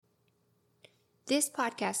This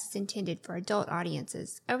podcast is intended for adult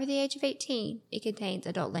audiences over the age of 18. It contains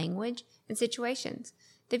adult language and situations.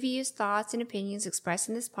 The views, thoughts, and opinions expressed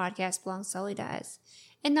in this podcast belong solely to us,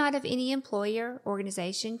 and not of any employer,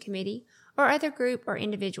 organization, committee, or other group or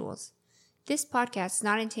individuals. This podcast is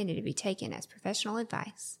not intended to be taken as professional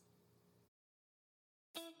advice.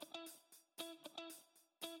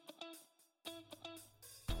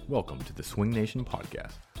 Welcome to the Swing Nation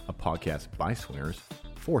Podcast, a podcast by swingers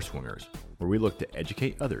for swingers, where we look to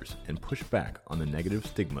educate others and push back on the negative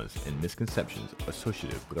stigmas and misconceptions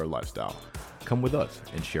associated with our lifestyle. Come with us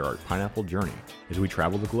and share our pineapple journey as we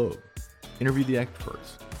travel the globe, interview the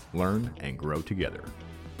experts, learn and grow together.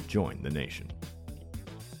 Join the nation.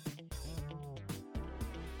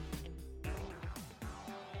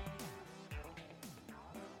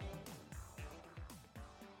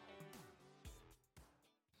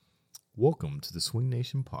 Welcome to the Swing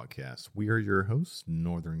Nation Podcast. We are your hosts,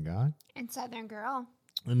 Northern Guy And Southern Girl.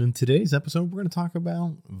 And in today's episode, we're going to talk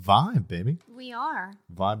about Vibe, baby. We are.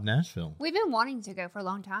 Vibe Nashville. We've been wanting to go for a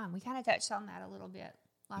long time. We kind of touched on that a little bit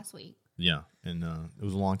last week. Yeah, and it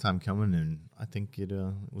was a long time coming, and I think it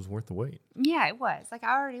was worth the wait. Yeah, it was. Like,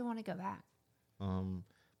 I already want to go back.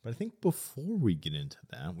 But I think before we get into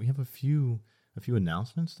that, we have a few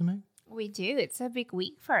announcements to make. We do. It's a big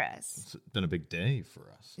week for us. It's been a big day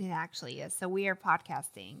for us. It actually is. So we are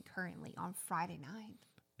podcasting currently on Friday night.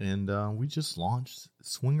 And we just launched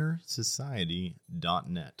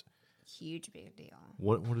swingersociety.net. Huge big deal.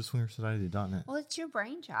 What is swingersociety.net? Well, it's your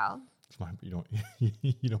brainchild. You don't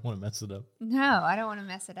want to mess it up. No, I don't want to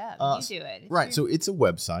mess it up. You do it. Right. So it's a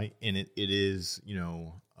website, and it is,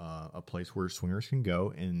 a place where swingers can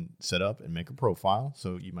go and set up and make a profile.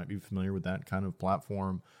 So you might be familiar with that kind of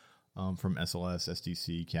platform from SLS,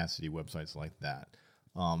 SDC, Cassidy, websites like that.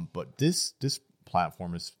 But this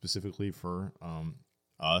platform is specifically for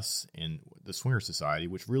us and the Swinger Society,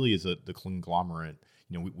 which really is the conglomerate.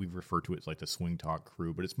 We refer to it as like the Swing Talk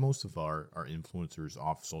crew, but it's most of our influencers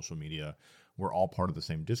off social media. We're all part of the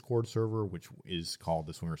same Discord server, which is called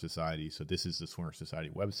the Swinger Society. So this is the Swinger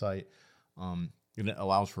Society website. And it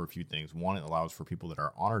allows for a few things. One, it allows for people that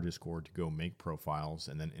are on our Discord to go make profiles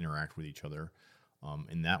and then interact with each other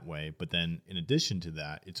in that way. But then in addition to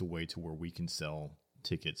that, it's a way to where we can sell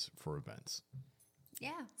tickets for events.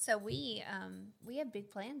 Yeah. So we have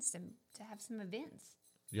big plans to have some events.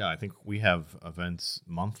 Yeah, I think we have events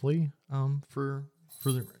monthly for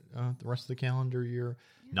the rest of the calendar year.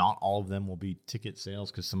 Yeah. Not all of them will be ticket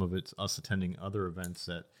sales because some of it's us attending other events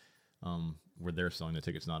that where they're selling the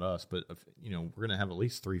tickets, not us. But we're going to have at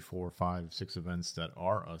least 3, 4, 5, 6 events that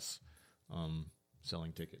are us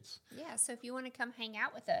selling tickets. Yeah, so if you want to come hang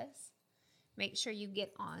out with us, make sure you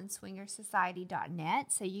get on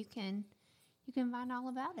swingersociety.net so you can find all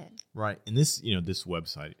about it. Right, and this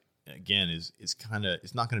website again is kind of,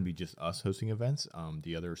 it's not going to be just us hosting events.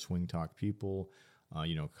 The other Swing Talk people,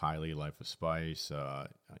 Kylie, Life of Spice,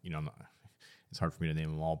 it's hard for me to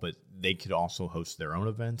name them all, but they could also host their own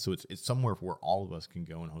events. So it's somewhere where all of us can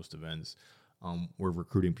go and host events. We're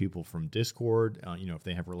recruiting people from Discord, if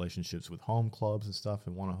they have relationships with home clubs and stuff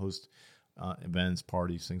and want to host events,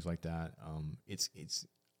 parties, things like that.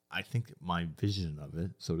 I think my vision of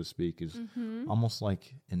it, so to speak, is almost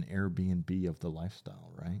like an Airbnb of the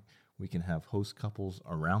lifestyle, right? We can have host couples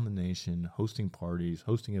around the nation, hosting parties,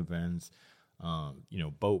 hosting events,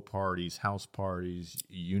 boat parties, house parties,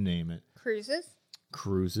 you name it.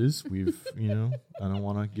 Cruises. We've, I don't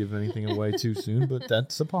want to give anything away too soon, but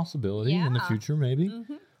that's a possibility in the future, maybe.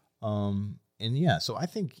 Mm-hmm. So I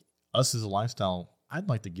think us as a lifestyle, I'd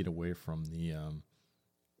like to get away from the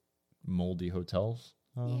moldy hotels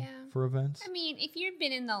for events. I mean, if you've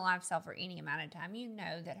been in the lifestyle for any amount of time, you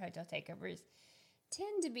know that hotel takeovers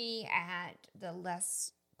tend to be at the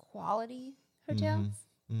less quality hotels.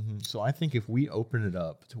 Mm-hmm. Mm-hmm. So I think if we open it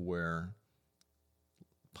up to where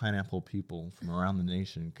pineapple people from around the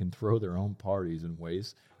nation can throw their own parties in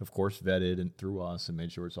ways, of course, vetted and through us and made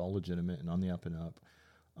sure it's all legitimate and on the up and up.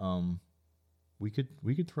 We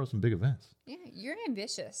could throw some big events. Yeah, you're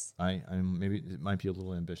ambitious. I'm maybe it might be a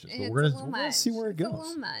little ambitious, but we're gonna see where it goes. It's a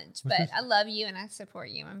little much, but I love you and I support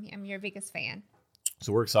you. I'm your biggest fan.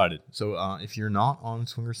 So we're excited. So if you're not on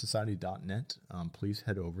swingersociety.net, please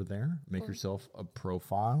head over there, make yourself a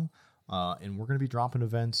profile, and we're going to be dropping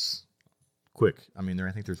events quick. I mean,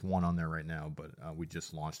 I think there's one on there right now, but we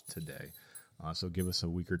just launched today. So give us a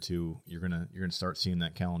week or two. You're gonna start seeing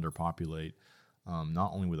that calendar populate,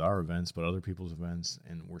 not only with our events but other people's events,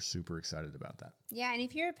 and we're super excited about that. Yeah, and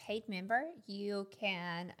if you're a paid member, you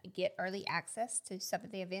can get early access to some of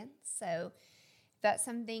the events. So that's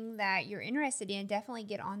something that you're interested in, definitely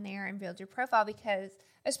get on there and build your profile, because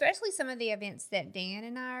especially some of the events that Dan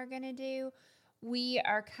and I are going to do, we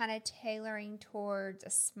are kind of tailoring towards a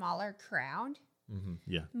smaller crowd. Mm-hmm.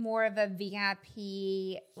 Yeah. More of a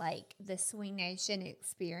VIP, like the Swing Nation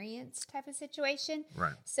experience type of situation.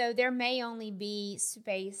 Right. So there may only be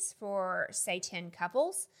space for, say, 10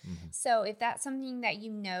 couples. Mm-hmm. So if that's something that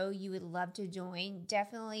you would love to join,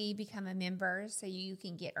 definitely become a member so you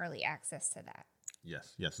can get early access to that.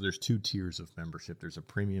 Yes. Yes. So there's 2 tiers of membership. There's a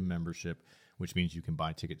premium membership, which means you can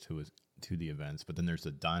buy tickets to the events. But then there's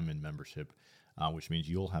the diamond membership, which means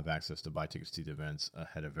you'll have access to buy tickets to the events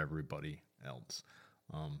ahead of everybody else.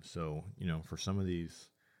 So, for some of these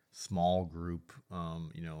small group,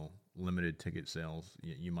 limited ticket sales,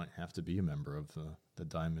 you might have to be a member of the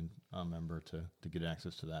diamond member to get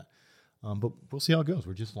access to that. But we'll see how it goes.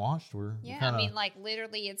 We're just launched. We're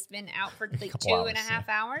literally it's been out for like 2.5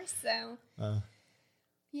 hours. So,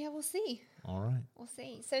 we'll see. All right. We'll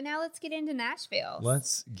see. So now let's get into Nashville.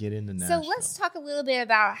 So let's talk a little bit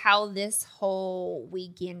about how this whole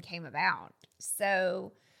weekend came about.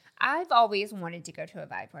 So I've always wanted to go to a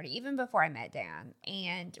vibe party, even before I met Dan.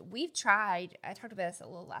 And we've tried, I talked about this a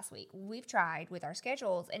little last week, we've tried with our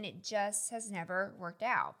schedules, and it just has never worked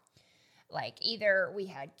out. Like either we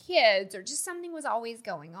had kids or just something was always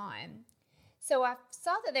going on. So I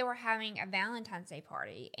saw that they were having a Valentine's Day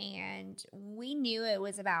party, and we knew it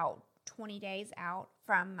was about 20 days out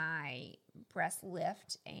from my breast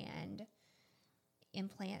lift and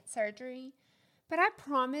implant surgery. But I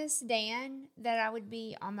promised Dan that I would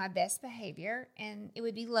be on my best behavior, and it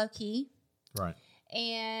would be low-key. Right.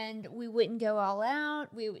 And we wouldn't go all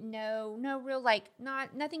out. We would no real,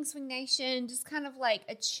 nothing Swing Nation, just kind of like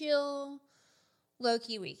a chill,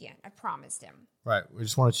 low-key weekend. I promised him. Right. We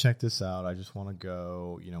just want to check this out. I just want to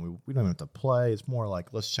go, we don't even have to play. It's more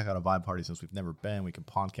like, let's check out a vibe party since we've never been. We can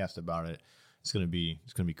podcast about it. It's going to be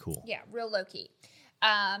cool. Yeah, real low-key.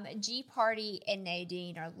 G Party and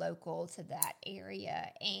Nadine are local to that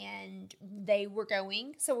area, and they were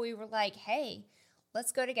going. So we were like, hey,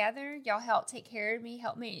 let's go together. Y'all help take care of me.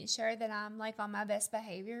 Help me ensure that I'm like on my best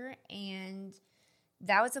behavior. And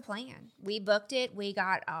that was the plan. We booked it. We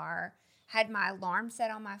had my alarm set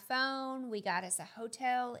on my phone. We got us a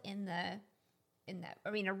hotel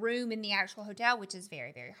a room in the actual hotel, which is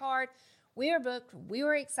very, very hard. We were booked. We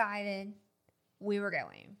were excited. We were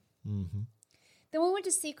going. Mm-hmm. Then we went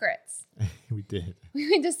to Secrets. We did. We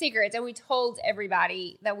went to Secrets, and we told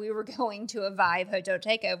everybody that we were going to a Vibe Hotel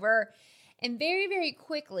Takeover. And very, very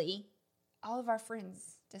quickly, all of our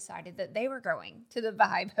friends decided that they were going to the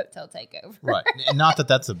Vibe Hotel Takeover. Right. And not that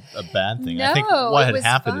that's a bad thing. No, I think what had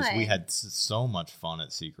happened fun. is we had so much fun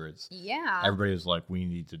at Secrets. Yeah. Everybody was like, we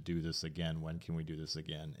need to do this again. When can we do this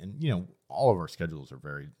again? And, all of our schedules are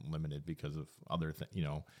very limited because of other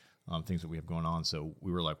things that we have going on. So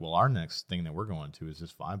we were like, well, our next thing that we're going to is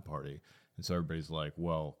this vibe party. And so everybody's like,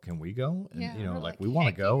 well, can we go? And, we want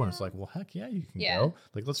to go. Yeah. And it's like, well, heck yeah, you can Yeah. go.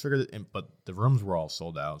 Like, let's figure it. But the rooms were all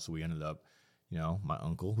sold out. So we ended up, my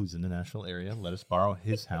uncle who's in the Nashville area let us borrow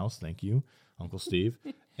his house. Thank you, Uncle Steve.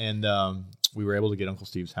 And we were able to get Uncle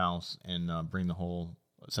Steve's house and bring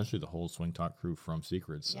essentially the whole Swing Talk crew from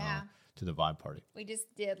Secrets to the vibe party. We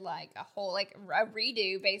just did like a whole, a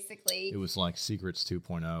redo, basically. It was like Secrets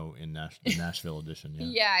 2.0 in the Nashville edition. Yeah.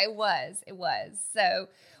 Yeah, it was. It was. So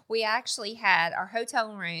we actually had our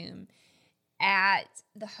hotel room at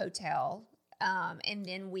the hotel. And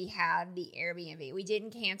then we had the Airbnb. We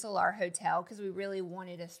didn't cancel our hotel because we really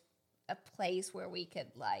wanted a place where we could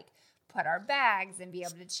put our bags and be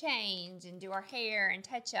able to change and do our hair and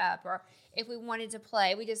touch up. Or if we wanted to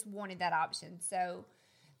play, we just wanted that option. So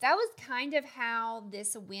that was kind of how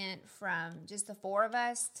this went from just the 4 of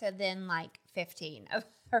us to then 15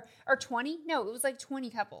 or 20. No, it was 20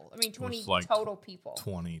 couple. 20 total people.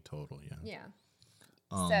 20 total, yeah.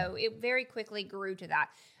 Yeah. So it very quickly grew to that.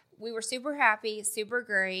 We were super happy, super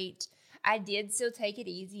great. I did still take it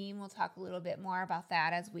easy, and we'll talk a little bit more about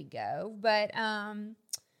that as we go. But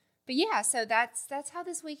yeah, so that's how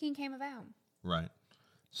this weekend came about. Right.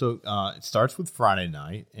 So it starts with Friday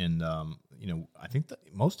night, and I think that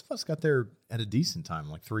most of us got there at a decent time,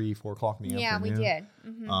 3-4 o'clock in the afternoon. Yeah, we did.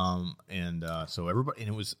 Mm-hmm. So everybody, and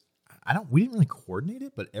it was, we didn't really coordinate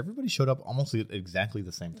it, but everybody showed up almost at exactly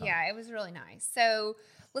the same time. Yeah, it was really nice. So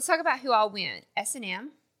let's talk about who all went.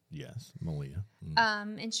 S&M. Yes, Malia.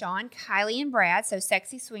 And Sean, Kylie and Brad, so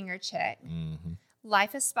Sexy Swinger Chick. Mm-hmm.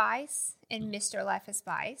 Life of Spice and Mr. Life of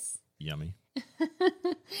Spice. Yummy.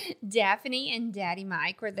 Daphne and Daddy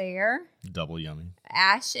Mike were there. Double yummy.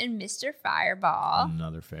 Ash and Mr. Fireball.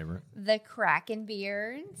 Another favorite. The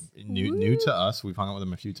Krakenbeards. New to us. We've hung out with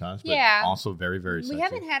them a few times, but also very, very sexy. We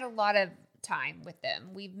haven't had a lot of time with them.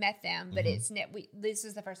 We've met them, but this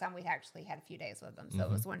is the first time we actually had a few days with them, so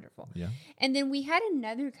it was wonderful. Yeah. And then we had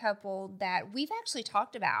another couple that we've actually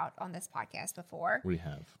talked about on this podcast before. We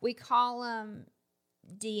have. We call them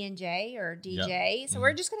D and J or DJ. Yep. So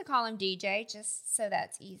we're just going to call them DJ just so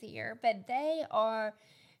that's easier. But they are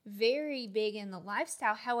very big in the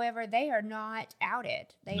lifestyle. However, they are not outed.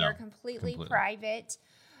 They are completely private.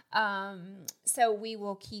 So we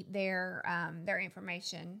will keep their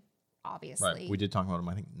information, obviously. Right. We did talk about them.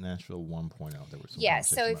 I think Nashville 1.0. There was some Yes.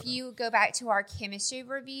 So if you go back to our chemistry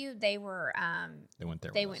review, they were they went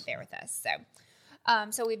there. They went there with us.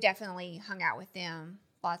 So we've definitely hung out with them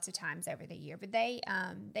lots of times over the year, but they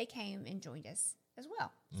came and joined us as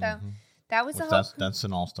well. So that was that's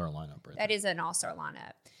an all-star lineup, right? That is an all-star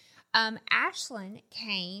lineup. Ashlyn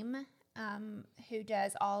came, who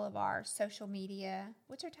does all of our social media.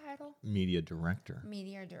 What's her title? Media director.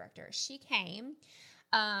 She came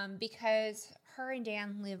because her and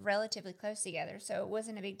Dan live relatively close together, so it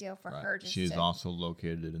wasn't a big deal for her. She's also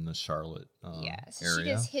located in the Charlotte area. She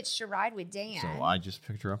just hitched a ride with Dan. So I just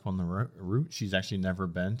picked her up on the route. She's actually never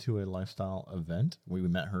been to a lifestyle event. We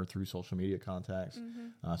met her through social media contacts.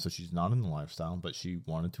 So she's not in the lifestyle, but she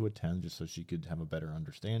wanted to attend just so she could have a better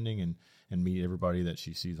understanding and meet everybody that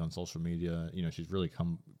she sees on social media. You know, she's really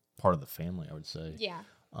come part of the family, I would say. Yeah.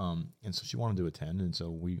 And so she wanted to attend, and so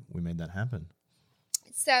we made that happen.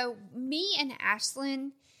 So me and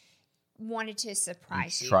Ashlyn wanted to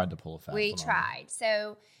surprise you. Tried to pull a fast We tried.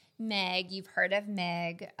 So Meg, you've heard of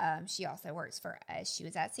Meg. She also works for us. She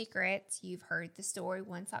was at Secrets. You've heard the story,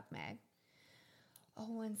 One Sock Meg.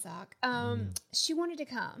 Oh, One Sock. She wanted to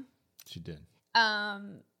come. She did.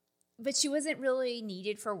 But she wasn't really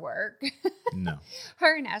needed for work. No.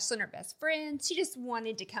 Her and Ashlyn are best friends. She just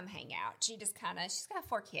wanted to come hang out. She's got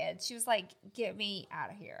 4 kids. She was like, get me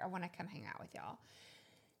out of here. I want to come hang out with y'all.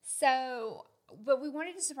 So, but we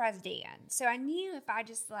wanted to surprise Dan. So I knew if I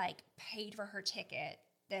just like paid for her ticket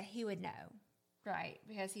that he would know, right?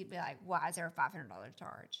 Because he'd be like, why is there a $500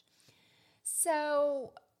 charge?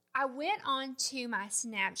 So I went on to my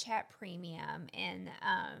Snapchat premium and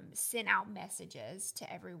sent out messages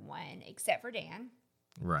to everyone except for Dan.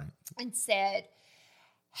 Right. And said,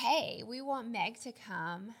 hey, we want Meg to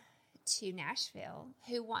come to Nashville.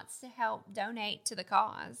 Who wants to help donate to the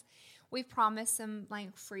cause? We promised some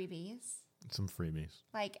like freebies. Some freebies.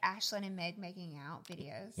 Like Ashlyn and Meg making out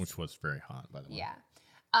videos. Which was very hot, by the way. Yeah.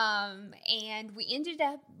 And we ended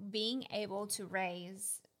up being able to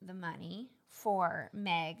raise the money for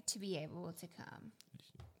Meg to be able to come.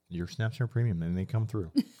 Your Snapchat premium, and they come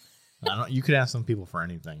through. You could ask some people for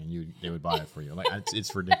anything, and they would buy it for you. Like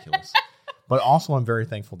it's ridiculous. But also, I'm very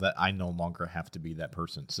thankful that I no longer have to be that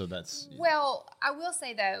person. So that's... Well, I will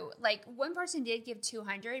say, though, like, one person did give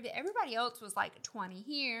 $200, but everybody else was, like, 20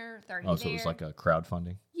 here, 30 there. Oh, so it was like a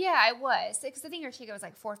crowdfunding? Yeah, it was. Because I think her ticket was,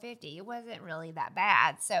 like, $450. It wasn't really that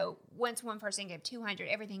bad. So once one person gave $200,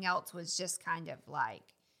 everything else was just kind of like,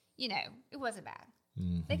 you know, it wasn't bad.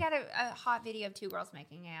 Mm-hmm. They got a hot video of 2 girls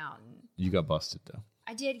making out. And you got busted, though.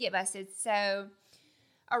 I did get busted. So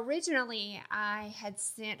originally, I had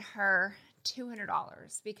sent her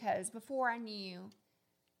 $200 because before I knew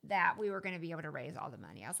that we were going to be able to raise all the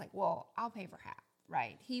money, I was like, well, I'll pay for half,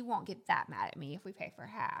 right? He won't get that mad at me if we pay for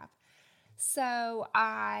half. So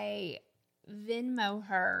I Venmo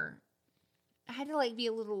her. I had to like be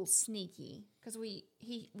a little sneaky because we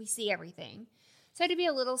see everything. So I had to be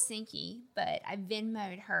a little sneaky, but I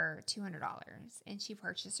Venmo'd her $200 and she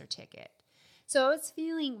purchased her ticket. So I was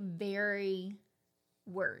feeling very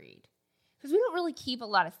worried. Because we don't really keep a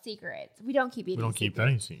lot of secrets. We don't keep any secrets. We don't keep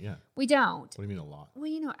any secrets, yeah. We don't. What do you mean a lot? Well,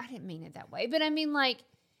 you know, I didn't mean it that way. But I mean, like,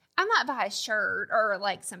 I might buy a shirt or,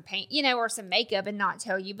 like, some paint, you know, or some makeup and not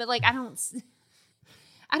tell you. But, like, I don't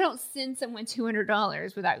send someone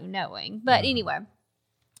 $200 without you knowing. But anyway,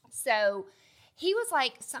 so he was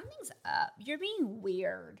like, something's up. You're being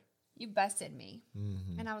weird. You busted me.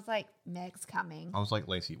 Mm-hmm. And I was like, Meg's coming. I was like,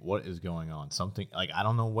 Lacey, what is going on? Something, like, I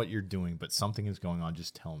don't know what you're doing, but something is going on.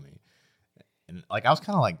 Just tell me. And like I was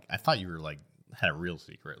kind of like, I thought you were like had a real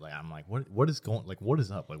secret. Like I'm like, what is going? Like what is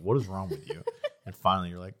up? Like what is wrong with you? And finally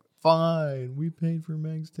you're like, fine, we paid for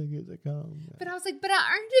Meg's ticket to come. But I was like, but I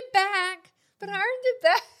earned it back.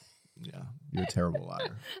 Yeah, you're a terrible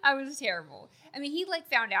liar. I was terrible. I mean, he like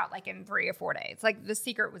found out like in 3 or 4 days. Like the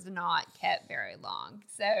secret was not kept very long.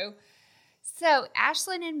 So So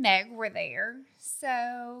Ashlyn and Meg were there.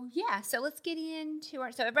 So yeah, so let's get into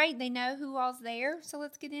so everybody, they know who all's there. So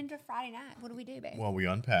let's get into Friday night. What do we do, babe? Well, we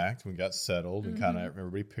unpacked, we got settled, we kind of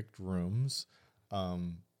everybody picked rooms,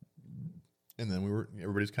 and then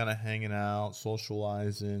everybody's kind of hanging out,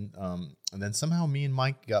 socializing, and then somehow me and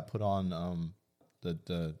Mike got put on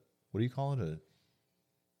the what do you call it?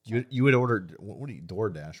 You had ordered, what do you,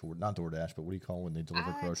 DoorDash, or not DoorDash, but what do you call it when they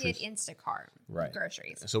deliver groceries? I did Instacart, right?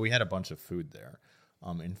 Groceries. So we had a bunch of food there.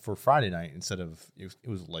 And for Friday night, instead of, it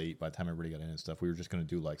was late by the time everybody got in and stuff, we were just going to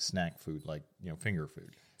do like snack food, like, finger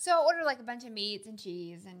food. So I ordered like a bunch of meats and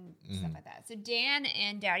cheese and stuff like that. So Dan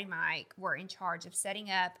and Daddy Mike were in charge of setting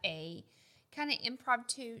up a kind of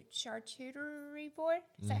impromptu charcuterie board.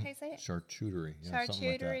 Is that how you say it? Charcuterie. Yeah,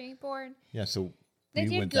 charcuterie board. Yeah, so they we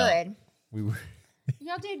did went good. Down. We were...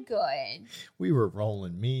 Y'all did good. We were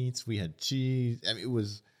rolling meats. We had cheese. I mean,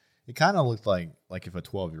 it kind of looked like if a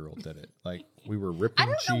 12-year-old did it. Like we were ripping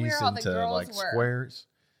cheese into like squares.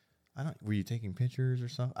 Were you taking pictures or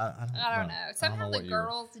something? I don't know. Somehow the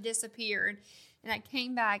girls disappeared, and I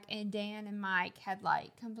came back, and Dan and Mike had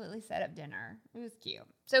like completely set up dinner. It was cute.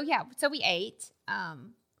 So yeah, so we ate.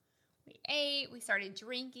 We started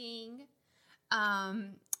drinking.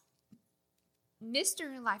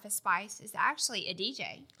 Mr. Life of Spice is actually a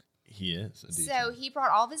DJ. He is a DJ. So he brought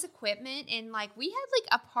all of his equipment, and like we had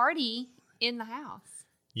like a party in the house.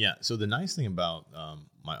 Yeah. So the nice thing about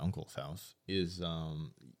my uncle's house is,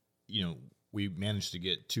 we managed to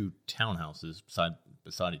get 2 townhouses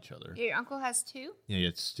beside each other. Your uncle has 2? Yeah,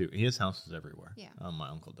 it's 2. He has houses everywhere. Yeah. My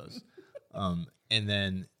uncle does. And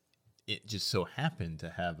then it just so happened to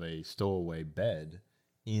have a stowaway bed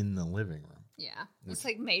in the living room. Yeah, it's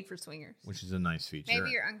like made for swingers, which is a nice feature.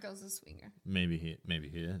 Maybe your uncle's a swinger. Maybe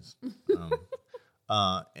he is.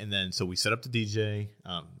 And then so we set up the DJ,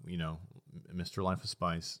 Mr. Life of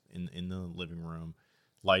Spice in the living room,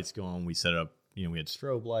 lights going. We set up, we had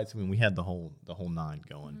strobe lights. I mean, we had the whole 9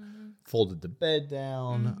 going. Folded the bed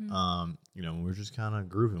down. We were just kind of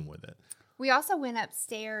grooving with it. We also went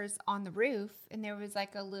upstairs on the roof, and there was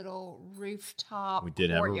like a little rooftop we did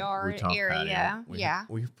courtyard have a rooftop area.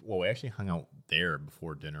 Patio. We actually hung out there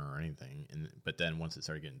before dinner or anything, but then once it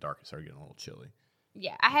started getting dark, it started getting a little chilly.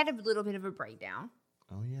 Yeah, I had a little bit of a breakdown.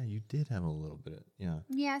 Oh yeah, you did have a little bit. Yeah.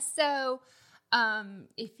 Yeah. So,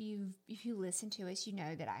 if you listen to us, you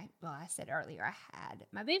know that I said earlier I had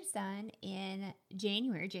my boobs done in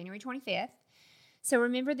January 25th. So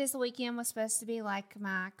remember, this weekend was supposed to be like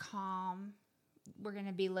my calm, we're going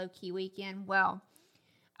to be low-key weekend. Well,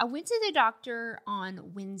 I went to the doctor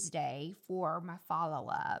on Wednesday for my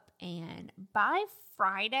follow-up, and by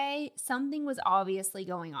Friday, something was obviously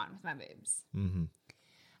going on with my boobs.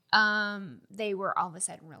 Mm-hmm. They were all of a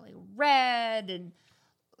sudden really red, and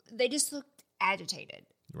they just looked agitated.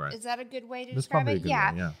 Right. Is that a good way to That's describe probably it? a good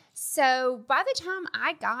way, yeah. So by the time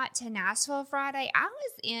I got to Nashville Friday, I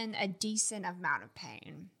was in a decent amount of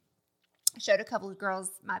pain. I showed a couple of girls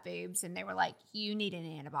my boobs, and they were like, you need an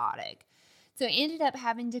antibiotic. So I ended up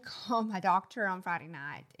having to call my doctor on Friday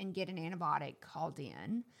night and get an antibiotic called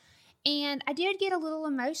in. And I did get a little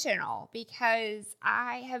emotional because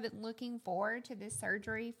I have been looking forward to this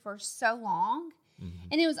surgery for so long. Mm-hmm.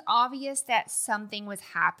 And it was obvious that something was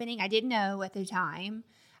happening. I didn't know at the time.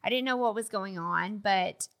 I didn't know what was going on,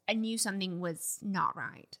 but I knew something was not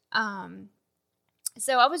right.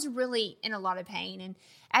 So I was really in a lot of pain. And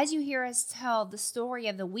as you hear us tell the story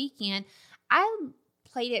of the weekend, I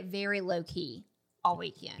played it very low key all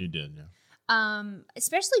weekend. You did, yeah.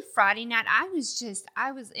 Especially Friday night. I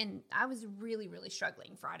was really, really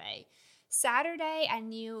struggling Friday. Saturday, I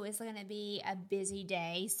knew it was going to be a busy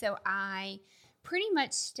day. So I pretty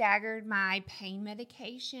much staggered my pain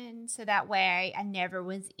medication. So that way I never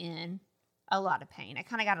was in a lot of pain. I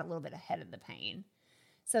kind of got a little bit ahead of the pain.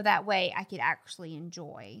 So that way I could actually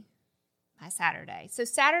enjoy my Saturday. So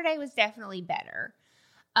Saturday was definitely better.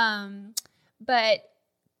 But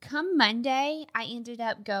come Monday, I ended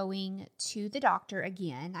up going to the doctor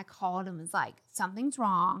again. I called and was like, something's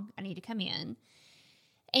wrong. I need to come in.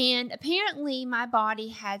 And apparently my body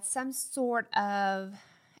had some sort of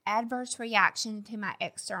adverse reaction to my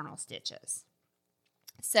external stitches.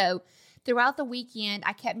 So throughout the weekend,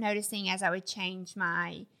 I kept noticing as I would change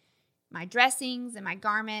my dressings and my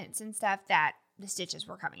garments and stuff that the stitches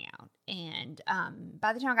were coming out. And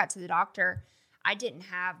by the time I got to the doctor, I didn't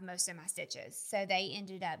have most of my stitches. So they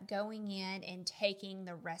ended up going in and taking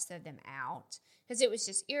the rest of them out because it was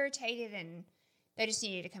just irritated and they just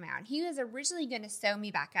needed to come out. And he was originally going to sew me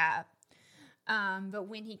back up. But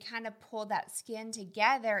when he kind of pulled that skin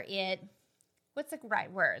together, it what's the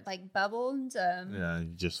right word? Like bubbled. Yeah,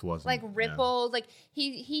 it just wasn't like rippled. Like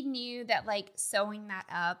he knew that like sewing that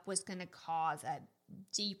up was going to cause a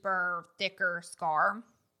deeper, thicker scar,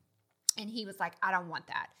 and he was like, I don't want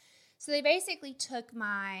that. So they basically took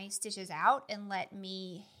my stitches out and let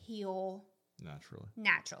me heal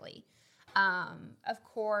naturally. Of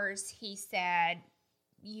course, he said,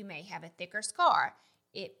 you may have a thicker scar.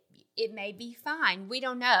 It may be fine. We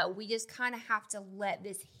don't know. We just kind of have to let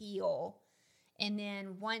this heal. And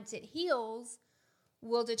then once it heals,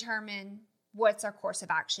 we'll determine what's our course of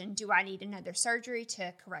action. Do I need another surgery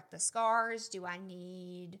to correct the scars? Do I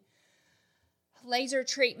need laser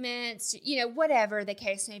treatments? Whatever the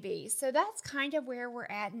case may be. So that's kind of where we're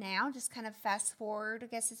at now. Just kind of fast forward. I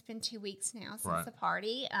guess it's been 2 weeks now since the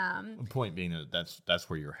party. The point being that that's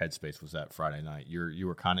where your headspace was at Friday night. You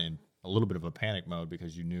were kind of in a little bit of a panic mode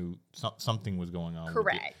because you knew something was going on.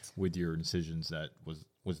 Correct. With your incisions that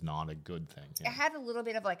was not a good thing. I had a little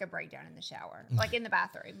bit of like a breakdown in the shower, like in the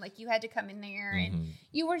bathroom. Like you had to come in there and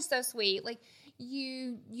you were so sweet. Like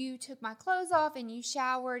you took my clothes off and you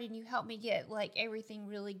showered and you helped me get like everything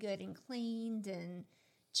really good and cleaned and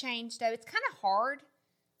changed up. It's kind of hard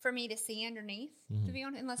for me to see underneath, to be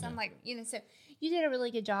honest, unless I'm like, so you did a really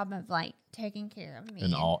good job of like taking care of me.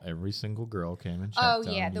 And every single girl came and checked on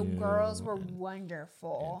the you. girls were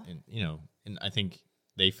wonderful. And I think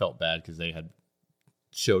they felt bad because they had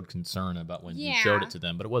showed concern about when you showed it to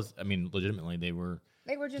them, but it was, legitimately they were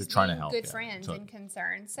just trying to being help, good friends and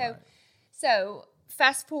concerned. So, right. So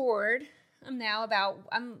fast forward,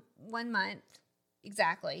 I'm 1 month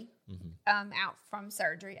exactly out from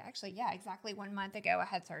surgery. Actually, exactly 1 month ago I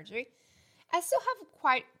had surgery. I still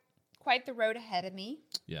have quite the road ahead of me.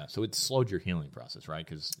 Yeah, so it slowed your healing process, right?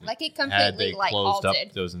 Because it completely had they closed halted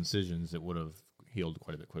up those incisions, it would have healed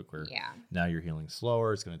quite a bit quicker. Yeah. Now you're healing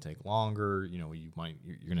slower. It's going to take longer. You're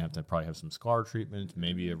going to have to probably have some scar treatment,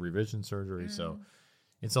 maybe a revision surgery. So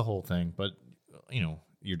it's a whole thing. But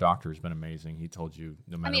your doctor has been amazing. He told you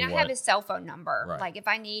no matter what. I have his cell phone number. Right. Like if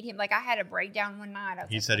I need him, like I had a breakdown one night.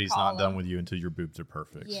 He said he's not done with you until your boobs are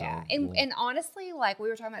perfect. Yeah. So and honestly, like we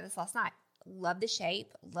were talking about this last night, love the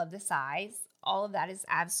shape, love the size. All of that is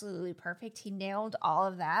absolutely perfect. He nailed all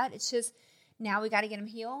of that. It's just now we got to get him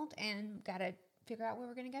healed and got to figure out where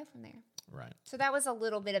we're going to go from there. Right. So that was a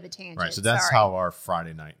little bit of a tangent. Right. So that's how our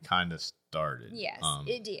Friday night kind of started. Yes,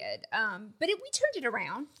 it did. But we turned it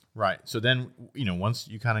around. Right. So then, once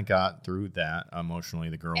you kind of got through that emotionally,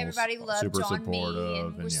 the girls everybody loved super John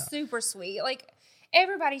supportive and was super sweet. Like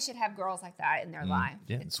everybody should have girls like that in their life.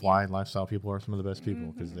 Yeah, it's why lifestyle people are some of the best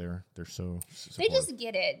people because they're so supportive. They just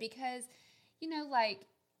get it because like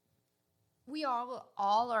we all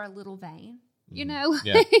are a little vain. Yeah. No,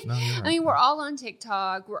 you're right. We're all on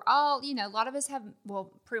TikTok. We're all, a lot of us have,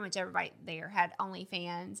 pretty much everybody there had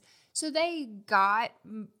OnlyFans. So they got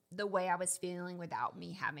the way I was feeling without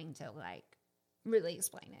me having to like really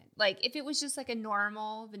explain it. Like if it was just like a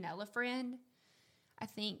normal vanilla friend, I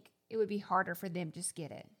think it would be harder for them to just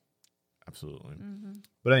get it. Absolutely.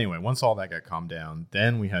 But anyway, once all that got calmed down,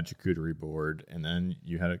 then we had charcuterie board, and then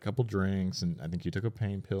you had a couple drinks, and I think you took a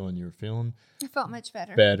pain pill, and you were feeling... I felt much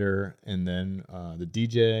better. And then the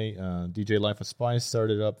DJ Life of Spice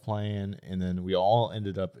started up playing, and then we all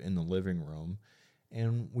ended up in the living room,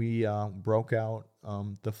 and we broke out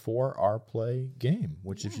the 4-hour play game,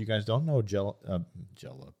 which if you guys don't know,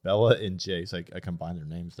 Bella and Jace, I combined their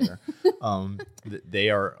names there. They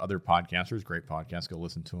are other podcasters, great podcasts, go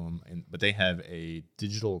listen to them. But they have a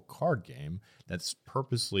digital card game that's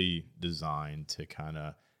purposely designed to kind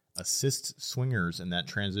of assist swingers in that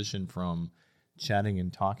transition from chatting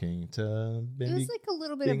and talking to maybe it was like a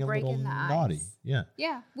little bit of breaking the ice. Naughty.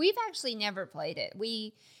 Yeah. We've actually never played it.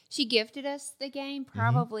 She gifted us the game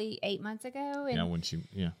probably 8 months ago.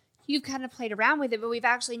 And you've kind of played around with it, but we've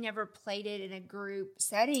actually never played it in a group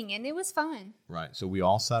setting, and it was fun. Right. So we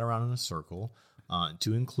all sat around in a circle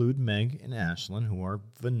to include Meg and Ashlyn, who are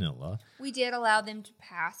vanilla. We did allow them to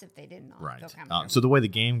pass if they didn't feel comfortable. So the way the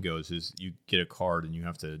game goes is you get a card and you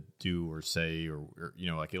have to do or say or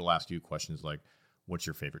like it'll ask you questions like, what's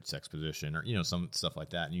your favorite sex position or, some stuff like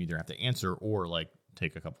that. And you either have to answer or like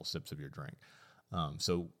take a couple sips of your drink.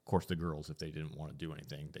 So, of course, the girls, if they didn't want to do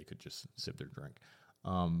anything, they could just sip their drink.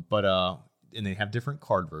 And they have different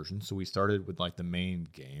card versions. So we started with like the main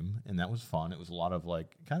game, and that was fun. It was a lot of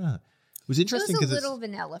like it was interesting. It was a little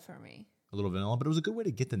vanilla for me. a little vanilla, but it was a good way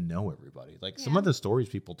to get to know everybody. Like some of the stories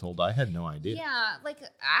people told, I had no idea. Yeah, like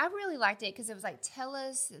I really liked it because it was like, tell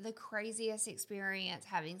us the craziest experience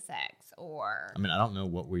having sex, or I mean, I don't know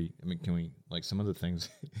can we, like some of the things.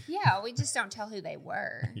 yeah, we just don't tell who they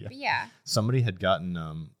were. Yeah. But yeah. Somebody had gotten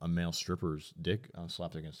a male stripper's dick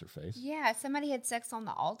slapped against their face. Yeah, somebody had sex on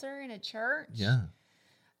the altar in a church. Yeah.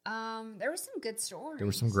 There were some good stories. There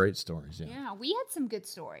were some great stories. Yeah. Yeah, we had some good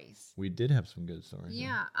stories. We did have some good stories.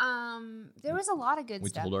 Yeah. There was a lot of good We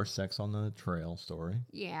stuff. told our sex on the trail story.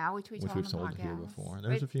 Yeah, which we've told on the told podcast. here before.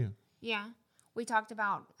 There was a few. Yeah. We talked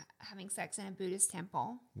about having sex in a Buddhist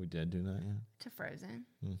temple. We did do that, yeah. To Frozen.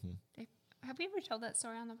 Mm-hmm. Have we ever told that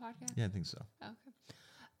story on the podcast? Yeah, I think so.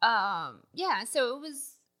 Okay. Yeah, so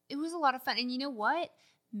it was a lot of fun. And you know what?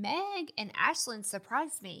 Meg and Ashlyn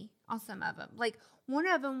surprised me on some of them. Like, one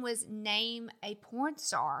of them was name a porn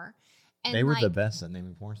star. And they were like, the best at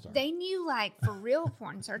naming porn stars. They knew, like, for real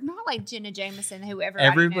porn stars. Not like Jenna Jameson, whoever.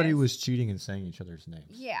 Everybody was cheating and saying each other's names.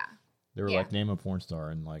 Yeah. They were like, name a porn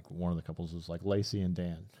star. And, like, one of the couples was like, Lacey and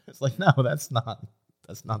Dan. It's like, no, that's not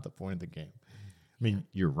the point of the game. I mean,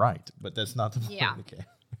 you're right, but that's not the point of the game.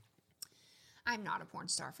 I'm not a porn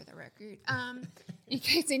star, for the record. In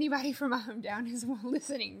case anybody from my hometown is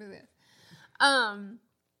listening to this.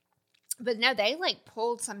 But no, they like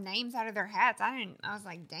pulled some names out of their hats. I was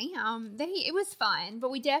like, damn, it was fun.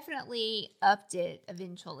 But we definitely upped it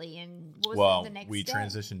eventually. And what was the next we step?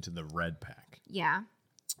 transitioned to the red pack. Yeah.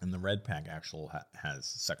 And the red pack has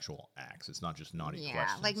sexual acts. It's not just naughty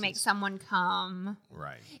questions. Yeah, like make someone come.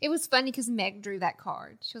 Right. It was funny because Meg drew that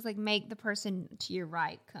card. She was like, make the person to your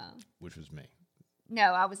right come. Which was me. No,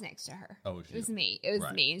 I was next to her. Oh, it was me. It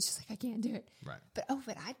was me. And she's like, I can't do it. Right. But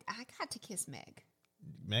I got to kiss Meg.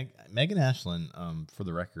 Meg and Ashlyn, for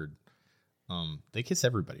the record, they kiss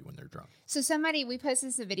everybody when they're drunk. So we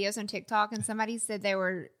posted some videos on TikTok, and somebody said they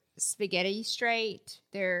were spaghetti straight.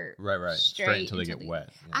 They're right. Straight until they get wet.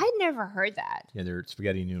 Yeah. I'd never heard that. Yeah, they're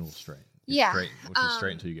spaghetti noodles straight. Yeah. Straight, which is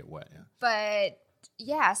straight until you get wet. Yeah. But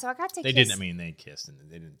yeah, so I got to They kiss. didn't, I mean, they kissed and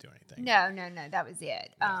they didn't do anything. No, that was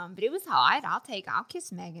it. Yeah. But it was hot. I'll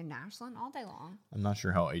kiss Megan and Ashlyn all day long. I'm not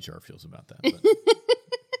sure how HR feels about that. But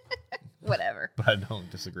Whatever. But I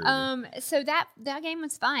don't disagree with you. So that game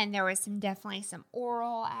was fun. There was definitely some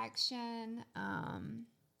oral action.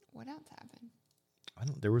 What else happened?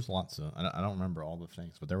 There was lots of, I don't remember all the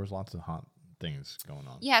things, but there was lots of hot things going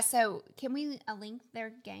on. Yeah, so can we link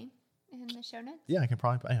their game in the show notes? Yeah, I can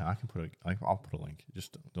put a link.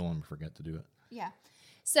 Just don't let me forget to do it. Yeah.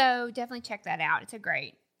 So definitely check that out. It's a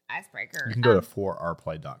great icebreaker. You can go to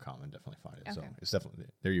 4rplay.com and definitely find it. Okay. So it's definitely,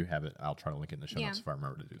 there you have it. I'll try to link it in the show notes if I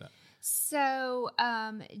remember to do that. So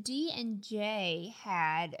D and J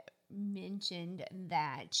had mentioned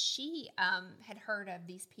that she had heard of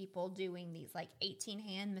these people doing these like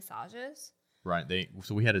 18-hand massages. Right.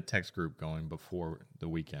 So we had a text group going before the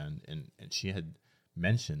weekend, and she had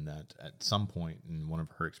mentioned that at some point in one of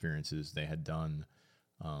her experiences, they had done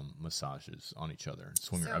massages on each other,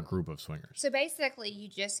 a group of swingers. So basically, you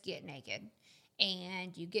just get naked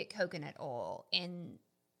and you get coconut oil, and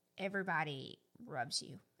everybody rubs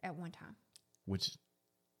you at one time. Which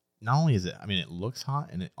not only is it, I mean, it looks hot,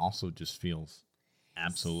 and it also just feels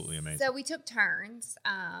absolutely amazing. So we took turns,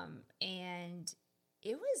 and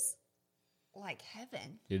it was like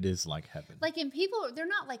heaven. It is like heaven. Like, and people, they're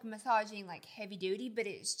not like massaging like heavy duty, but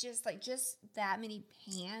it's just like that many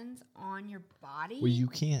hands on your body.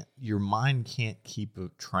 Well, your mind can't keep a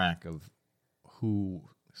track of whose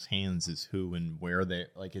hands is who and where they,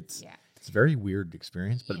 like, it's a very weird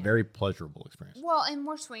experience, but very pleasurable experience. Well, and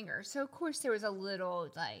more swingers. So, of course, there was a little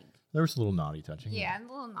like... There was a little naughty touching. Yeah, a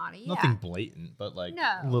little naughty. Nothing blatant, but like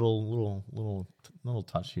little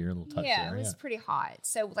touch here, little touch there. Yeah, it was pretty hot.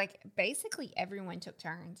 So like basically everyone took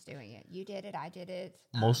turns doing it. You did it, I did it.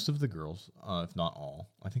 Most of the girls, if not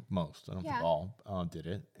all, I think most, I don't think all, did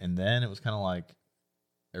it. And then it was kind of like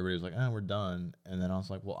everybody was like, "Oh, we're done." And then I was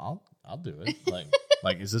like, "Well, I'll do it."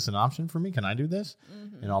 Like, is this an option for me? Can I do this?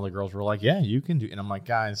 Mm-hmm. And all the girls were like, "Yeah, you can do." And I'm like,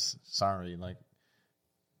 "Guys, sorry, like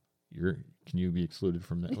can you be excluded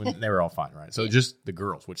from that?" They were all fine, right? So just the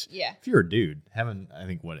girls, which if you're a dude, having, I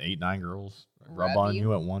think, 8, 9 girls rub on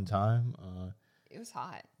you at one time. It was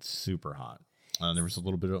hot. Super hot. There was a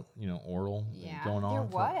little bit of, oral going on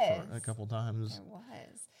for a couple times.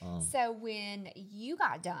 There was. So when you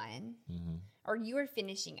got done, or you were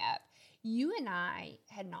finishing up, you and I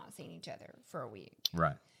had not seen each other for a week.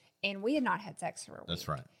 Right. And we had not had sex for a week. That's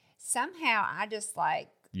right. Somehow I just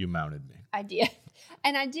You mounted me. I did.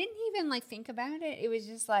 And I didn't even think about it. It was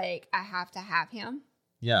just like, I have to have him.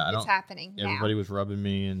 Yeah, it's happening now. Everybody was rubbing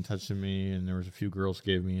me and touching me, and there was a few girls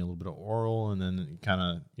gave me a little bit of oral, and then kind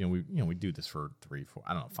of, we do this for 3, 4,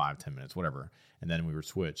 I don't know, 5, 10 minutes, whatever, and then we were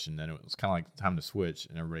switched, and then it was kind of like time to switch,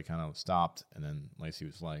 and everybody kind of stopped, and then Lacey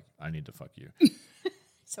was like, "I need to fuck you,"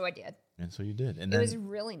 So I did, and so you did, and it was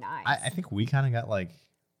really nice. I think we kind of got like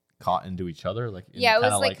caught into each other, like it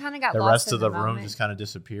was like kind of got the lost rest of in the room moment. just kind of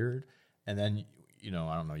disappeared, and then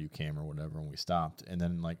I don't know, you came or whatever, and we stopped, and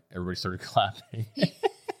then like everybody started clapping.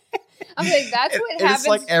 I'm like, that's what happens. It's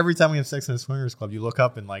like every time we have sex in a swingers club, you look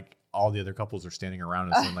up and like all the other couples are standing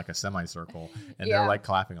around us in like a semicircle, and they're like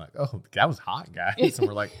clapping, like, "Oh, that was hot, guys." And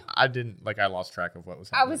we're like, I lost track of what was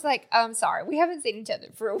happening. I was like, I'm sorry, we haven't seen each other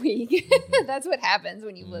for a week. Mm-hmm. That's what happens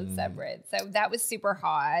when you live separate. So that was super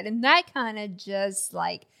hot, and that kind of just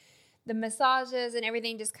like the massages and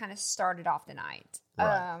everything just kind of started off the night,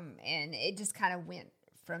 Right. and it just kind of went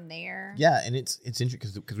from there. Yeah, and it's interesting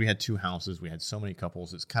because we had 2 houses, we had so many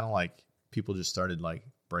couples. It's kind of like people just started like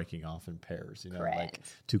breaking off in pairs. Correct. Like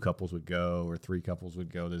 2 couples would go or 3 couples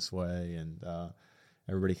would go this way, and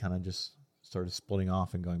everybody kind of just started splitting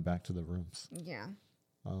off and going back to the rooms. Yeah,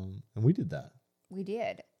 And we did that. we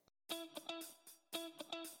did.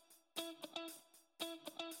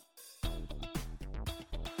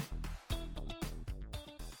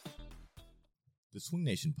 The Swing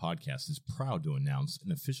Nation podcast is proud to announce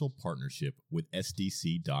an official partnership with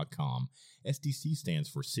SDC.com. SDC stands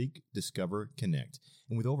for Seek, Discover, Connect.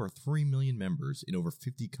 And with over 3 million members in over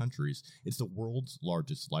 50 countries, it's the world's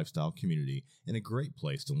largest lifestyle community and a great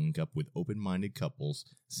place to link up with open-minded couples,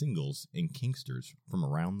 singles, and kinksters from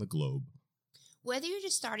around the globe. Whether you're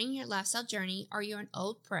just starting your lifestyle journey or you're an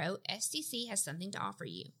old pro, SDC has something to offer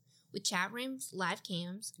you. With chat rooms, live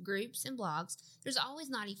cams, groups, and blogs, there's always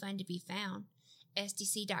naughty fun to be found.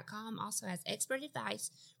 SDC.com also has expert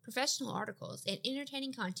advice, professional articles, and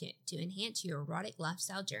entertaining content to enhance your erotic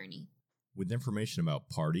lifestyle journey. With information about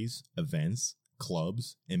parties, events,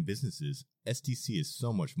 clubs, and businesses, SDC is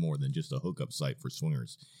so much more than just a hookup site for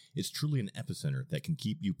swingers. It's truly an epicenter that can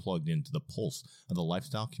keep you plugged into the pulse of the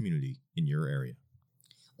lifestyle community in your area.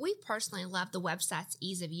 We personally love the website's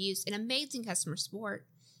ease of use and amazing customer support.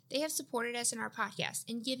 They have supported us in our podcast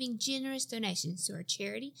and giving generous donations to our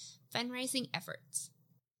charity fundraising efforts.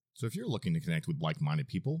 So if you're looking to connect with like-minded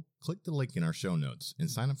people, click the link in our show notes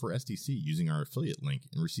and sign up for SDC using our affiliate link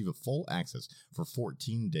and receive a full access for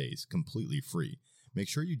 14 days completely free. Make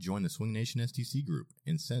sure you join the Swing Nation SDC group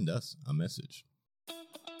and send us a message.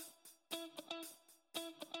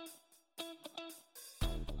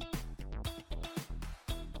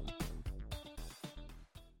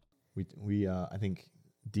 I think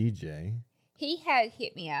DJ. He had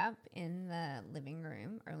hit me up in the living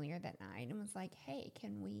room earlier that night and was like, "Hey,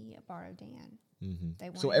 can we borrow Dan?"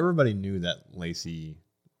 Mm-hmm. So everybody knew that Lacey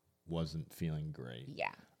wasn't feeling great.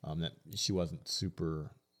 Yeah. That she wasn't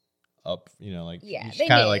super up, like Yeah, she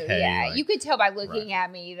kind of like, hey, yeah. like, You could tell by looking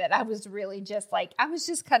at me that I was really just like, I was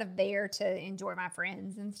just kind of there to enjoy my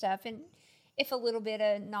friends and stuff. And if a little bit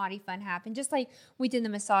of naughty fun happened, just like we did the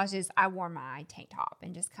massages, I wore my tank top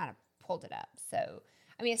and just kind of pulled it up. So,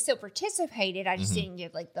 I mean, I still participated. I just didn't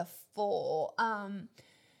give like the full.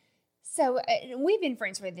 So we've been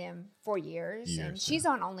friends with them for years, and she's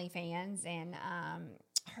on OnlyFans, and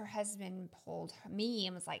her husband pulled me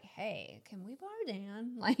and was like, "Hey, can we borrow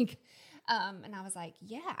Dan?" Like, and I was like,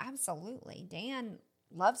 "Yeah, absolutely." Dan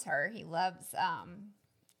loves her. He loves.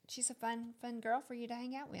 She's a fun girl for you to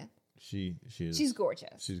hang out with. She is. She's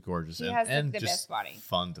gorgeous. She's gorgeous. She has the best body.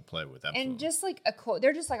 Fun to play with. Absolutely. And just like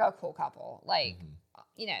they're just like a cool couple. Like,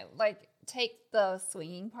 like take the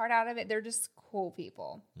swinging part out of it. They're just cool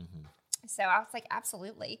people. Mm-hmm. So I was like,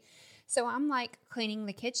 absolutely. So I'm like cleaning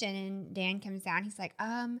the kitchen and Dan comes down. He's like,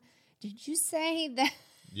 did you say that?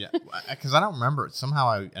 Yeah. Because I don't remember. Somehow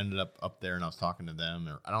I ended up there and I was talking to them.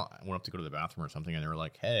 Or I went up to go to the bathroom or something. And they were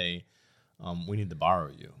like, hey, we need to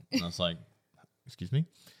borrow you. And I was like, excuse me? And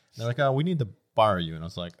they're like, oh, we need to borrow you. And I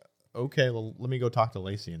was like, okay, well, let me go talk to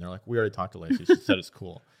Lacey. And they're like, we already talked to Lacey. She said it's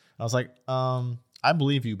cool. And I was like, I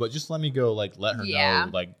believe you, but just let me go, like, let her know,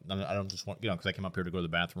 like, I don't just want, because I came up here to go to the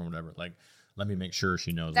bathroom or whatever. Like, let me make sure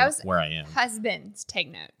she knows where I am. Husbands,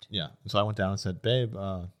 take note. Yeah. And so I went down and said, babe,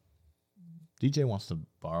 DJ wants to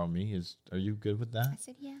borrow me. Are you good with that? I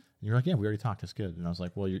said, yeah. And you're like, yeah, we already talked. That's good. And I was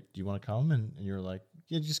like, well, do you want to come? And you're like,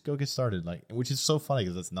 yeah, just go get started. Like, which is so funny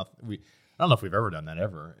because that's nothing. I don't know if we've ever done that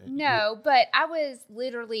ever. No, but I was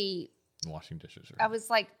literally washing dishes. I was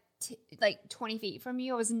like 20 feet from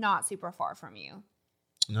you. I was not super far from you.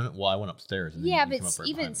 No, well, I went upstairs. And yeah, then but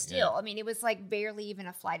even still, I mean, it was like barely even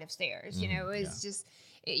a flight of stairs. It was just,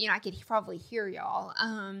 I could probably hear y'all.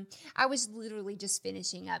 I was literally just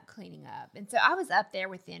finishing up, cleaning up. And so I was up there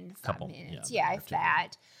within 5 minutes. Yeah, if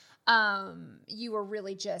that. You were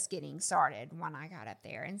really just getting started when I got up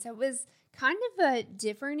there. And so it was kind of a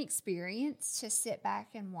different experience to sit back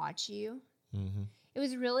and watch you. Mm-hmm. It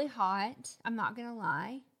was really hot. I'm not going to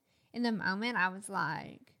lie. In the moment, I was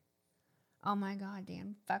like, oh my God,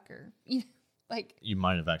 damn fucker. Like, you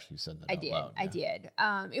might have actually said that. I did. Loud, yeah. I did.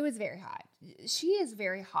 It was very hot. She is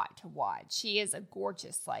very hot to watch. She is a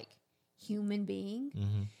gorgeous, like, human being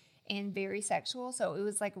Mm-hmm. and very sexual. So it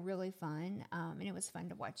was like really fun. And it was fun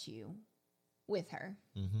to watch you with her.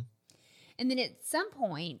 Mm-hmm. And then at some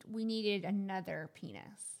point, we needed another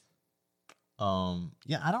penis.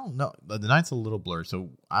 Yeah, I don't know. The night's a little blurred.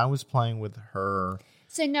 So I was playing with her.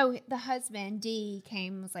 So no, the husband, D,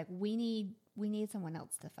 came and was like, we need someone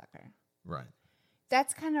else to fuck her. Right.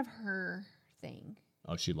 That's kind of her thing.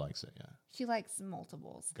 Oh, she likes it. Yeah. She likes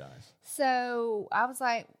multiples. Guys. So I was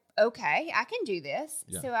like, okay, I can do this.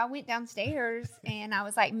 Yeah. So I went downstairs and I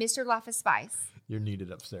was like, Mr. Life of Spice, You're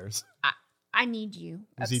needed upstairs. I need you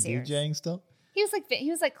upstairs. Is he DJing still? He was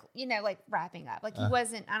like, like wrapping up. Like he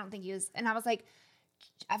wasn't, I don't think he was. And I was like,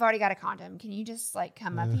 I've already got a condom. Can you just like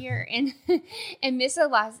come up here? And Mrs.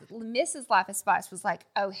 Life of Spice was like,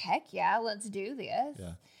 oh, heck yeah, let's do this.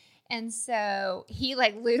 Yeah. And so he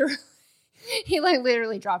literally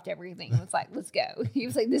dropped everything and was like, let's go. He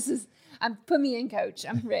was like, put me in, coach.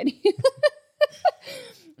 I'm ready.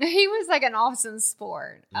 He was like an awesome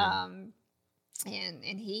sport. Yeah.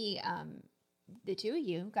 And he, the two of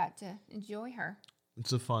you got to enjoy her.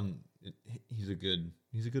 It's a fun. He's a good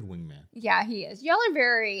wingman. Yeah, he is. Y'all are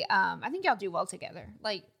very, I think y'all do well together.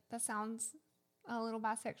 Like, that sounds a little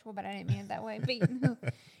bisexual, but I didn't mean it that way.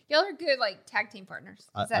 But y'all are good, like, tag team partners.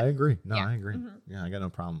 I agree. No, yeah. I agree. Mm-hmm. Yeah, I got no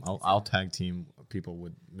problem. I'll tag team people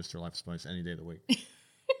with Mr. Life Spice any day of the week.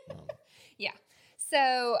 Yeah.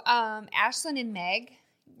 So, Ashlyn and Meg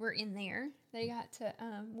were in there. They got to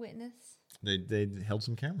witness. They held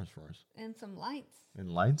some cameras for us. And some lights. And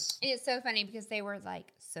lights. And it's so funny because they were,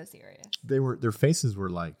 like, so serious. Their faces were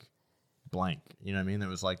like blank. You know what I mean? There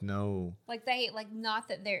was like no. Like not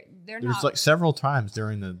that they're There's not. like several times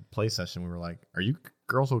during the play session we were like, "Are you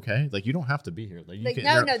girls okay? Like you don't have to be here. Like, you can,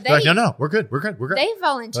 no, they're like, no, we're good. They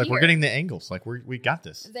volunteered. Like we're getting the angles. Like we got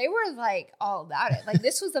this. They were like all about it. Like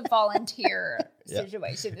this was a volunteer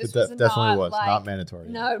situation. This was definitely was like, not mandatory.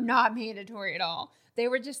 No, not mandatory at all. They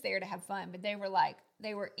were just there to have fun, but they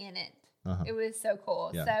were in it. Uh-huh. It was so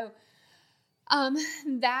cool. Yeah. So,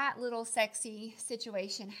 that little sexy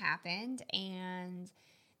situation happened, and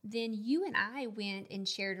then you and I went and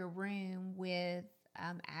shared a room with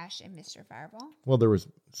Ash and Mr. Fireball. Well,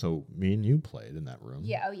 so me and you played in that room.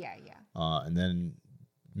 Yeah. Oh yeah. Yeah. And then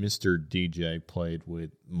Mr. DJ played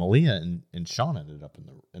with Malia and Sean ended up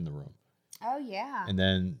in the room. Oh yeah. And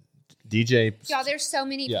then DJ. Y'all, there's so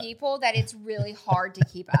many people that it's really hard to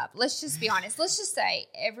keep up. Let's just be honest. Let's just say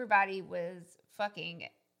everybody was fucking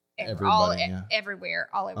everywhere,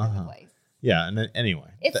 all over the place. Yeah, and then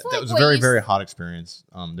anyway, It's that was a very, very hot experience.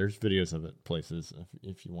 There's videos of it places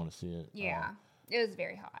if you want to see it. Yeah, it was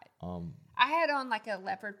very hot. I had on like a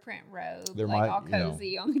leopard print robe, all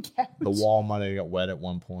cozy on the couch. The wall might have got wet at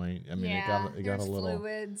one point. I mean, it got a little.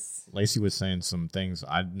 Fluids. Lacey was saying some things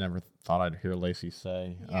I never thought I'd hear Lacey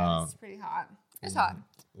say. Yeah, it's pretty hot. It's hot.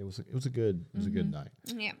 It was a good night.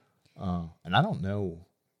 Yeah. And I don't know.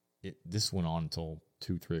 This went on until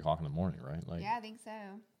 2-3 o'clock in the morning, right? Like, yeah, I think so.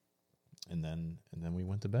 And then we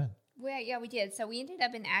went to bed. Well, yeah, we did. So we ended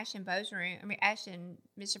up in Ash and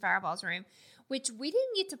Mr. Fireball's room, which we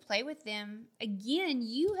didn't get to play with them. Again,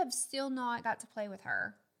 you have still not got to play with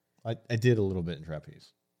her. I did a little bit in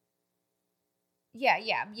trapeze. Yeah,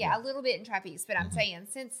 a little bit in trapeze. But I'm saying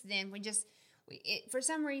since then, for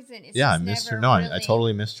some reason, it's I just missed her. never No, really, I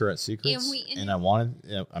totally missed her at Secrets. And I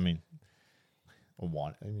wanted,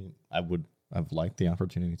 I would have liked the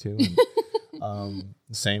opportunity too. And,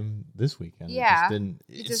 same this weekend. Yeah.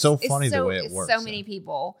 It's so funny the way it works. So many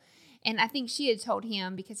people. And I think she had told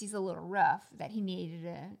him, because he's a little rough, that he needed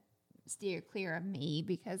to steer clear of me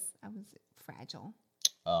because I was fragile.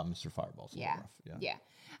 Mr. Fireball's a little rough. Yeah.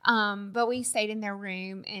 But we stayed in their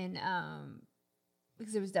room and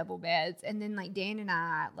because it was double beds. And then like Dan and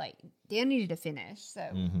I, Dan needed to finish. So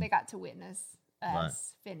they got to witness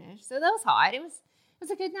us finish. So that was hot. It was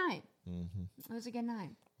a good night. Mm-hmm. It was a good night.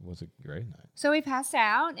 It was a great night. So we passed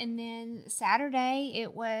out, and then Saturday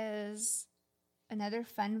it was another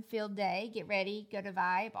fun-filled day. Get ready, go to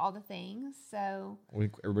Vibe, all the things. So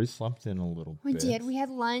everybody slept in a little bit. We did. We had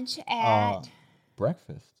lunch at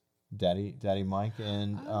breakfast. Daddy Mike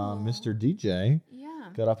and Mr. DJ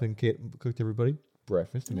got up and cooked everybody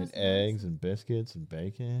breakfast. We made That's eggs and biscuits and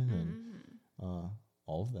bacon and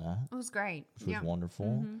all of that. It was great. Which was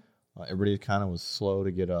wonderful. Everybody kind of was slow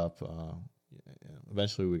to get up.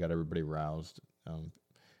 Eventually, we got everybody roused. And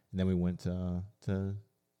then we went to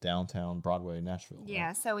downtown Broadway, Nashville. Yeah,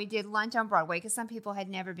 right? so we did lunch on Broadway because some people had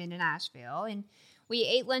never been to Nashville. And we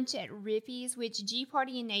ate lunch at Rippy's, which G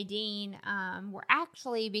Party and Nadine were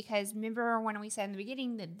actually, because remember when we said in the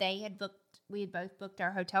beginning that we had both booked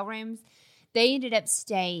our hotel rooms? They ended up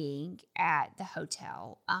staying at the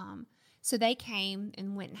hotel. So they came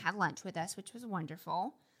and went and had lunch with us, which was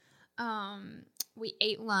wonderful. We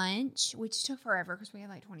ate lunch, which took forever because we had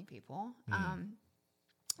like 20 people.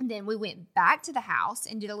 And then we went back to the house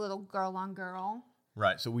and did a little girl on girl.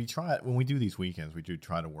 Right. So when we do these weekends, we do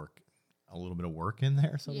try to work a little bit of work in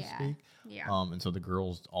there, so to speak. Yeah. And so the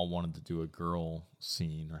girls all wanted to do a girl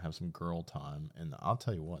scene or have some girl time. And I'll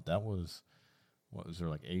tell you what was there,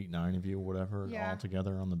 like 8, 9 of you, whatever, all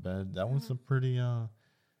together on the bed? That was a pretty, it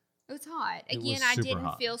was hot. Again, I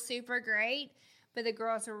didn't feel super great, but the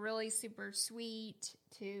girls were really super sweet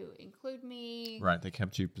to include me. Right. They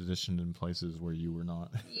kept you positioned in places where you were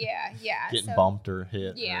not Yeah. getting bumped or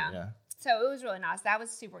hit. Yeah. So it was really nice. That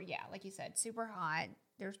was super, like you said, super hot.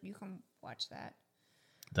 You can watch that.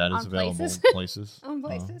 That is available places. On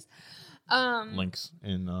places. Links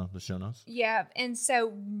in the show notes. Yeah. And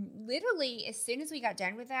so literally as soon as we got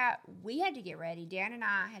done with that, we had to get ready. Dan and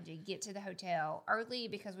I had to get to the hotel early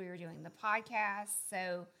because we were doing the podcast.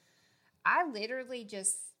 So I literally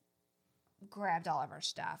just grabbed all of our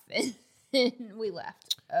stuff and we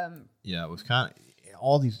left. Yeah, it was kind of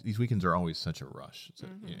all these weekends are always such a rush. So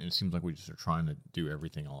it seems like we just are trying to do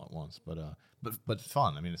everything all at once, but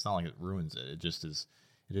fun. I mean, it's not like it ruins it. It just is.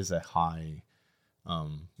 It is a high,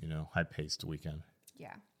 high paced weekend.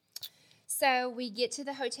 Yeah. So we get to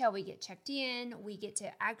the hotel, we get checked in, we get to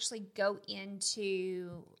actually go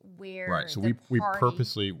into where right. So we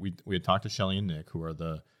purposely we had talked to Shelly and Nick, who are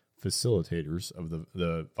the facilitators of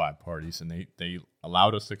the vibe parties, and they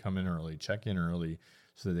allowed us to come in early, check in early,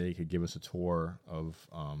 so that they could give us a tour of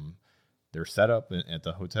their setup at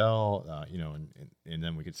the hotel, and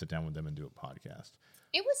then we could sit down with them and do a podcast.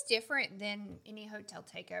 It was different than any hotel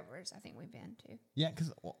takeovers I think we've been to. Yeah,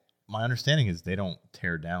 because my understanding is they don't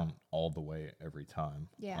tear down all the way every time.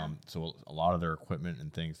 Yeah. So a lot of their equipment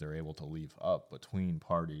and things they're able to leave up between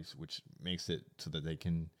parties, which makes it so that they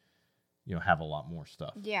can, have a lot more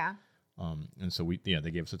stuff. Yeah. And so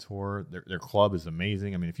they gave us a tour. Their club is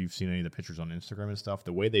amazing. I mean, if you've seen any of the pictures on Instagram and stuff,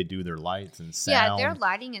 the way they do their lights and sound. Yeah, their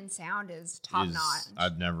lighting and sound is top notch.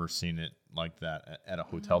 I've never seen it like that at a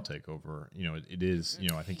hotel takeover. It is,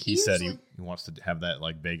 I think he said he wants to have that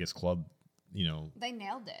like Vegas club, They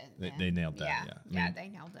nailed it. They nailed that, yeah. They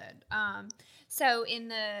nailed it. So in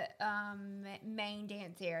the main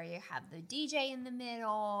dance area, you have the DJ in the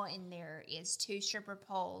middle, and there is 2 stripper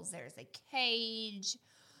poles. There's a cage.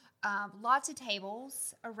 Lots of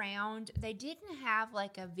tables around. They didn't have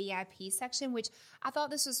like a VIP section, which I thought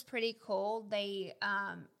this was pretty cool. They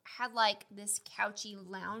had like this couchy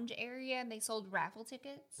lounge area, and they sold raffle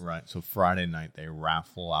tickets. Right. So Friday night they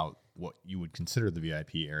raffle out what you would consider the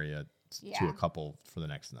VIP area to a couple for the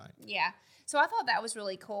next night. Yeah. So I thought that was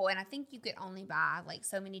really cool, and I think you could only buy like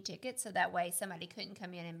so many tickets, so that way somebody couldn't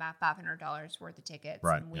come in and buy $500 worth of tickets.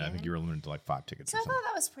 Right. And win. Yeah, I think you were limited to like 5 tickets. So I thought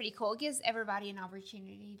that was pretty cool. It gives everybody an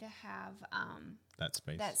opportunity to have that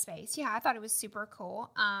space. Yeah, I thought it was super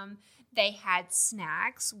cool. They had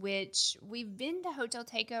snacks, which we've been to hotel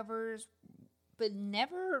takeovers, but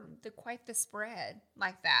never quite the spread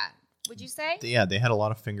like that. Would you say? Yeah, they had a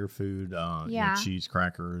lot of finger food, cheese,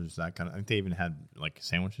 crackers, that kind of. I think they even had like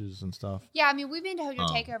sandwiches and stuff. Yeah, I mean, we've been to hotel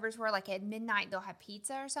takeovers where like at midnight they'll have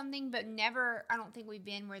pizza or something, but never. I don't think we've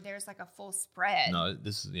been where there's like a full spread. No, it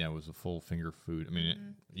was a full finger food. I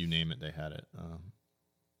mean, you name it, they had it.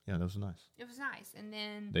 That was nice. It was nice, and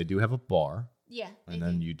then they do have a bar. Yeah, and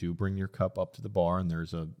then you do bring your cup up to the bar, and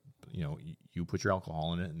there's a. You put your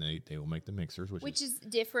alcohol in it, and they will make the mixers, which is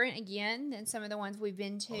different again than some of the ones we've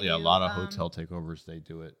been to. Yeah, a lot of hotel takeovers, they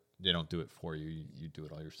do it. They don't do it for you. You do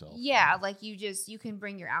it all yourself. Yeah, like you can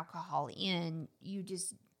bring your alcohol in. You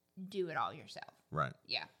just do it all yourself. Right.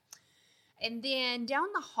 Yeah. And then down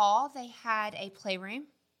the hall, they had a playroom.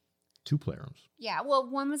 2 playrooms. Yeah, well,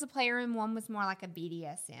 one was a playroom, one was more like a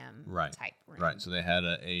BDSM type room. Right. So they had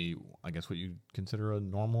I guess what you'd consider a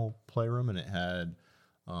normal playroom, and it had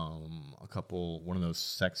one of those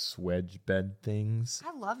sex wedge bed things.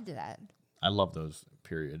 I loved that. I love those,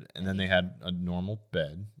 period. And then they had a normal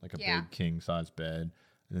bed, like a big king size bed.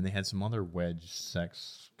 And then they had some other wedge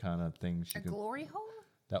sex kind of things. Glory hole?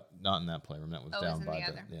 That not in that playroom. That was Oh, it down was in by the the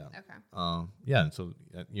other. yeah. Okay. Yeah, and so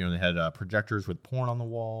they had projectors with porn on the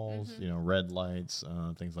walls, Mm-hmm. red lights,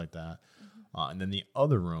 things like that. And then the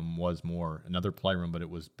other room was another playroom, but it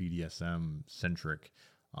was BDSM centric.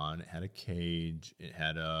 And it had a cage. It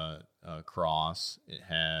had a cross. It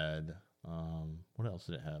had what else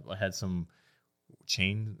did it have? It had some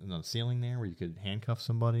chain in the ceiling there where you could handcuff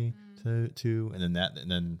somebody to, and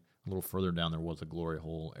then a little further down there was a glory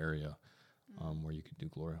hole area. Where you could do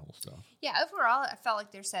glory hole stuff. Yeah, overall, I felt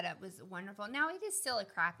like their setup was wonderful. Now, it is still a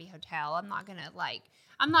crappy hotel. I'm not gonna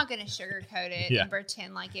sugarcoat it Yeah. and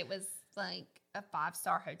pretend like it was like a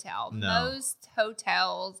 5-star hotel. No. Most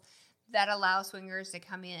hotels that allow swingers to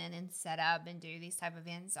come in and set up and do these type of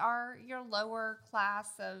events are your lower class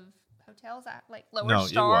of hotels, like lower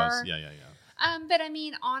star. It was. Yeah. But I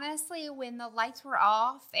mean, honestly, when the lights were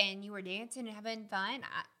off and you were dancing and having fun,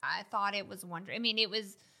 I thought it was wonderful. I mean, it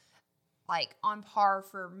was like on par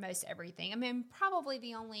for most everything. I mean, probably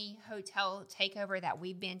the only hotel takeover that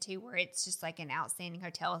we've been to where it's just like an outstanding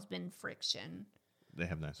hotel has been Friction. They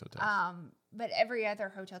have nice hotels. But every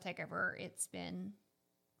other hotel takeover, it's been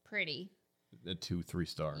pretty. A 2-3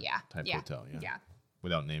 star type hotel. Yeah.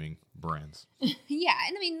 Without naming brands. Yeah,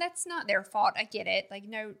 and I mean that's not their fault. I get it. Like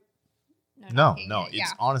no.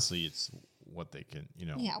 It's honestly it's what they can.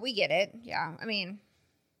 Yeah, we get it. Yeah, I mean,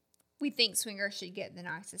 we think swingers should get the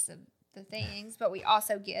nicest of the things, but we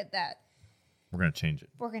also get that we're gonna change it.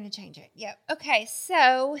 Yep. Okay,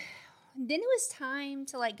 so then it was time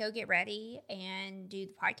to go get ready and do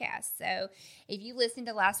the podcast. So if you listened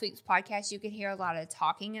to last week's podcast, you could hear a lot of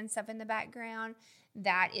talking and stuff in the background.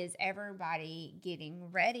 That is everybody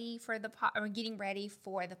getting ready for the party.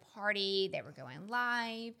 They were going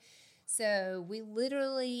live. So we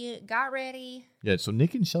literally got ready. Yeah, so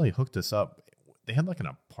Nick and Shelly hooked us up. They had an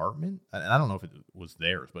apartment, and I don't know if it was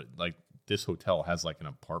theirs, but this hotel has an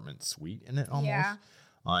apartment suite in it almost. Yeah.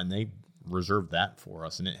 And they reserved that for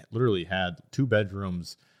us, and it literally had 2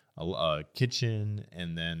 bedrooms, a kitchen,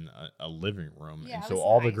 and then a living room. Yeah, and it so was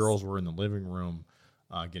all the nice. Girls were in the living room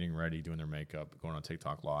getting ready, doing their makeup, going on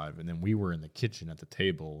TikTok Live, and then we were in the kitchen at the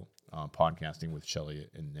table podcasting with Shelly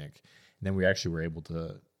and Nick. And then we actually were able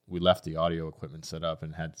to, we left the audio equipment set up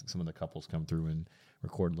and had some of the couples come through and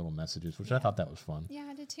record little messages, which I thought that was fun. Yeah,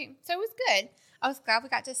 I did too. So it was good. I was glad we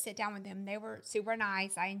got to sit down with them. They were super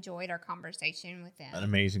nice. I enjoyed our conversation with them. An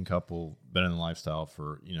amazing couple, been in the lifestyle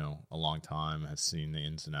for, a long time, has seen the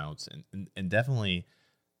ins and outs, and definitely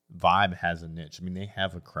Vibe has a niche. I mean, they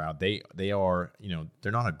have a crowd. They are,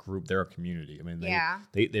 they're not a group, they're a community. I mean,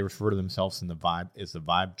 they refer to themselves in the Vibe as the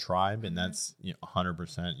Vibe tribe, and that's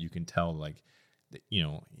 100%. You can tell,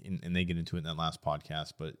 and they get into it in that last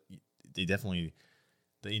podcast, but they definitely,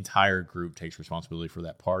 the entire group takes responsibility for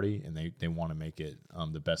that party, and they want to make it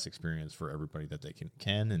the best experience for everybody that they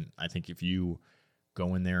can. And I think if you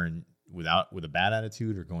go in there and with a bad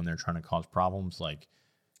attitude or go in there trying to cause problems,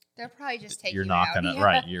 they'll probably just take you're you not out. gonna Yeah.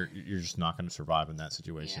 right. You're just not gonna survive in that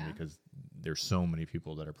situation because there's so many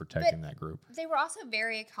people that are protecting that group. They were also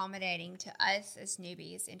very accommodating to us as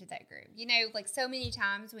newbies into that group. So many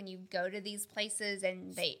times when you go to these places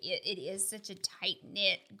and it is such a tight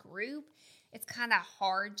knit group, it's kind of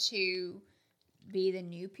hard to be the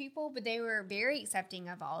new people, but they were very accepting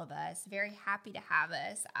of all of us, very happy to have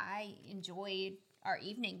us. I enjoyed our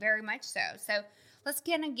evening very much so. So let's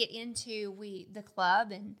kind of get into the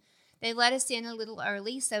club, and they let us in a little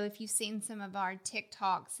early. So if you've seen some of our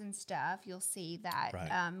TikToks and stuff, you'll see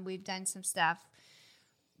that we've done some stuff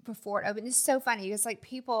before it opened. It's so funny because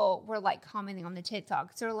people were commenting on the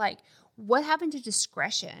TikToks. They're like, what happened to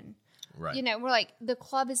discretion? Right. We're like, the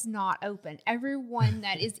club is not open. Everyone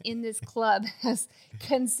that is in this club has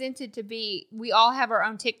consented to be. We all have our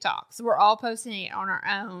own TikToks. We're all posting it on our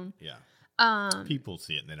own. Yeah. People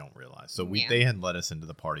see it and they don't realize. So they had let us into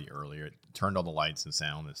the party earlier. It turned all the lights and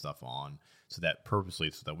sound and stuff on so that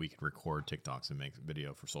we could record TikToks and make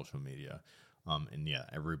video for social media. And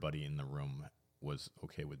everybody in the room was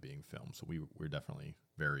okay with being filmed. So we're definitely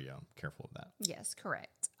very careful of that. Yes,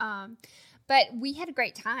 correct. But we had a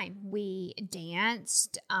great time. We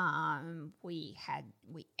danced. We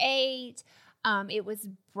ate. It was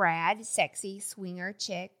Brad, sexy swinger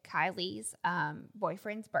chick, Kylie's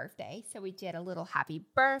boyfriend's birthday. So we did a little happy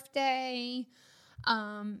birthday.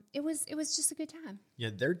 It was just a good time. Yeah,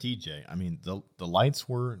 their DJ. I mean, the lights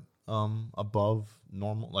were above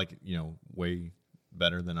normal, way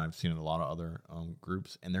better than I've seen in a lot of other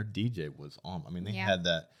groups, and their DJ was on. I mean, they had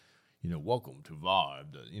that, welcome to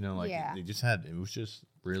Vibe. They just had. It was just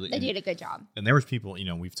really. They did a good job. And there was people.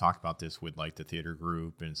 We've talked about this with the theater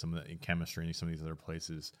group and some of the chemistry and some of these other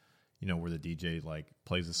places. where the DJ like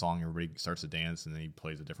plays a song, everybody starts to dance, and then he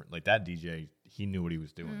plays a different, like that DJ, he knew what he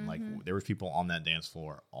was doing. Like there was people on that dance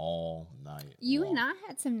floor all night. You long. and I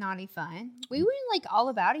had some naughty fun. We were like all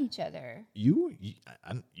about each other.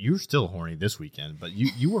 You're still horny this weekend, but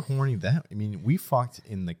you were horny that. I mean, we fucked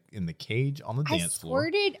in the cage on the dance floor. I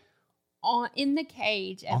squirted in the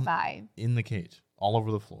cage at 5. In the cage, all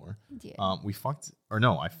over the floor. Yeah. We fucked, or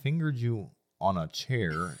no, I fingered you on a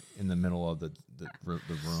chair in the middle of the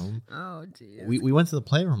room. Oh, dude. We went to the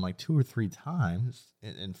playroom like 2 or 3 times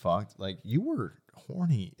and fucked. Like you were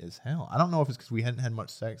horny as hell. I don't know if it's because we hadn't had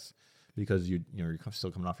much sex because you're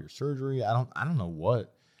still coming off your surgery. I don't know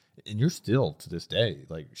what. And you're still to this day,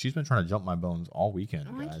 like she's been trying to jump my bones all weekend,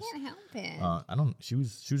 guys. I can't help it. She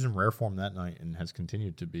was in rare form that night and has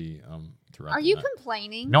continued to be throughout. Are the you night.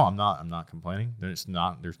 Complaining? No, I'm not complaining. There's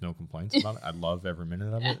no complaints about it. I love every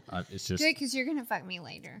minute of it. It's just good because you're gonna fuck me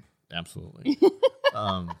later. Absolutely.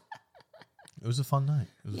 It was a fun night.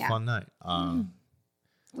 A fun night.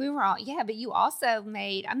 We were all but you also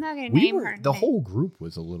made. I'm not gonna name her. The whole group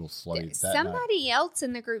was a little slutty. Somebody else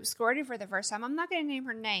in the group squirted for the first time. I'm not gonna name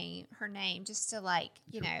her name. Just to like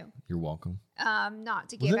You're welcome. Not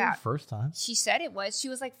to Was give it out. the first time? She said it was. She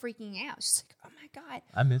was like freaking out. She's like, "Oh my god,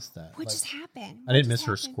 I missed that. what just happened?" I didn't miss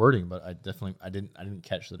her squirting, but I didn't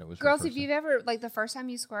catch that it was. Girls, her first if you've ever the first time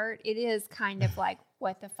you squirt, it is kind of like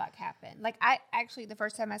what the fuck happened. Like I actually the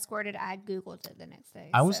first time I squirted, I Googled it the next day.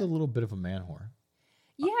 I was a little bit of a man whore.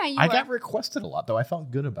 Yeah, I got requested a lot though. I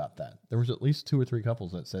felt good about that. There was at least 2 or 3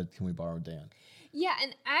 couples that said, "Can we borrow Dan?" Yeah,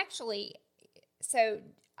 and actually, so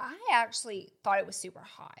I actually thought it was super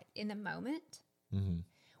hot in the moment. Mm-hmm.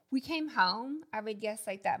 We came home, I would guess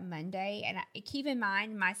like that Monday, and keep in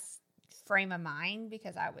mind my frame of mind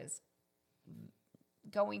because I was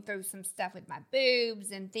going through some stuff with my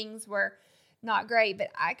boobs and things were not great.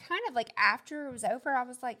 But I kind of like after it was over, I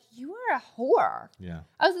was like, "You are a whore." Yeah,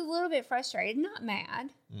 I was a little bit frustrated, not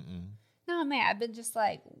mad, but just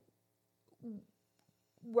like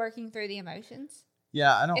working through the emotions.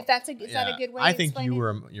 Yeah, I don't. If that's is that a good way? I to think explain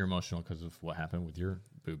you're emotional because of what happened with your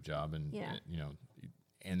boob job, and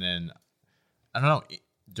and then I don't know.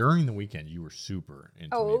 During the weekend, you were super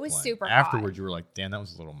into. Oh, me it was playing. super. Afterwards, hot. you were like, "Dan, that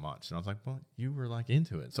was a little much," and I was like, "Well, you were like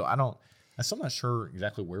into it." So I'm still not sure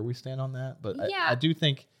exactly where we stand on that, but I do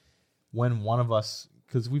think when one of us,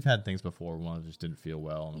 because we've had things before, one of us just didn't feel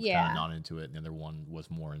well and was kind of not into it, and the other one was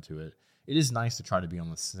more into it. It is nice to try to be on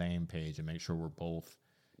the same page and make sure we're both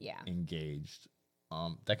engaged.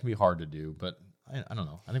 That can be hard to do, but I don't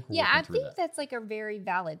know. I think we're working through that. I think that's like a very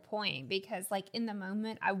valid point because like in the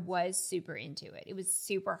moment I was super into it. It was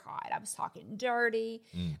super hot. I was talking dirty.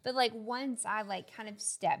 But like once I like kind of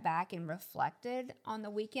stepped back and reflected on the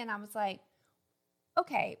weekend, I was like,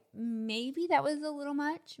 okay, maybe that was a little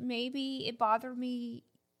much. Maybe it bothered me.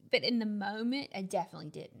 But in the moment, I definitely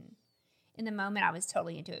didn't. In the moment, I was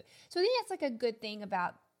totally into it. So I think that's like a good thing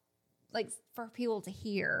about like for people to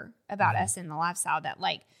hear about us in the lifestyle that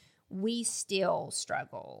like we still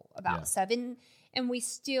struggle about stuff and we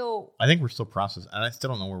still I think we're still processing, and I still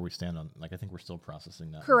don't know where we stand on, like, I think we're still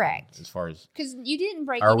processing that. Correct. As far as because you didn't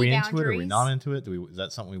break are any we boundaries. into it, are we not into it, is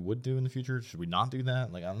that something we would do in the future? Should we not do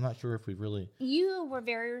that? Like, I'm not sure if we really. You were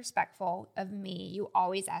very respectful of me. You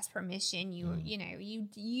always asked permission.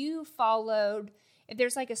 You followed, if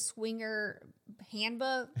there's like a swinger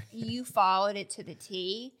handbook, you followed it to the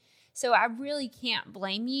T. So I really can't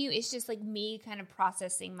blame you. It's just like me kind of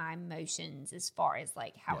processing my emotions as far as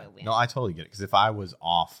like how it went. No, I totally get it. Because if I was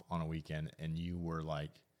off on a weekend and you were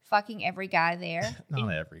like fucking every guy there,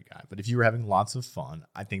 not every guy, but if you were having lots of fun,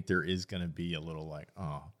 I think there is going to be a little like,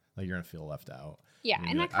 oh, like you're going to feel left out. Yeah,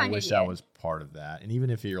 and I kind of I wish I was part of that. And even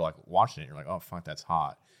if you're like watching it, you're like, oh fuck, that's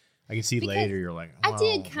hot. I can see because later you're like, well, I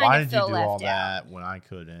did kind why of did you feel do left all out. that when I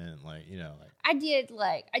couldn't? Like,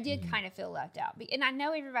 like I did kind of feel left out. And I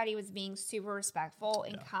know everybody was being super respectful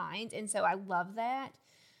and kind, and so I love that.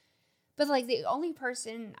 But like the only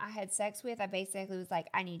person I had sex with, I basically was like,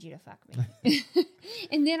 I need you to fuck me.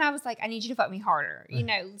 And then I was like, I need you to fuck me harder,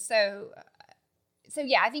 So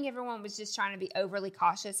yeah, I think everyone was just trying to be overly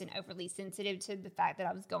cautious and overly sensitive to the fact that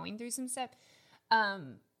I was going through some stuff.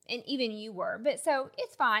 And even you were. But so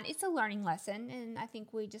it's fine. It's a learning lesson. And I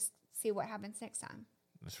think we just see what happens next time.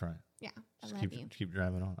 That's right. Yeah. Just keep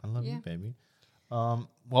driving on. I love you, baby. Well,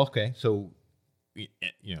 okay. So,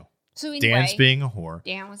 so anyway, Dan's being a whore.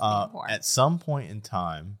 Dan was being a whore. At some point in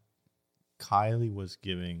time, Kylie was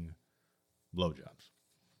giving blowjobs.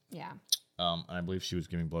 Yeah. And I believe she was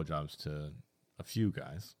giving blowjobs to a few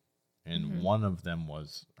guys. And one of them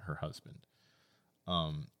was her husband.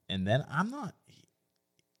 And then I'm not...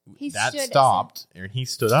 That stopped, and he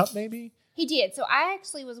stood up. Maybe He did. So I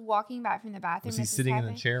actually was walking back from the bathroom. Was he sitting in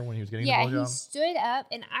a chair when he was getting the blowjob? blowjob? Yeah, he stood up,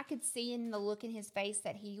 and I could see in the look in his face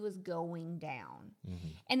that he was going down. Mm-hmm.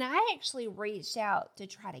 And I actually reached out to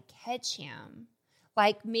try to catch him.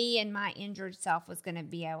 Like me and my injured self was going to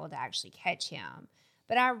be able to actually catch him.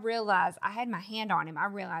 But I realized I had my hand on him. I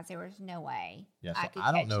realized there was no way I could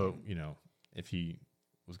I don't know, him. If he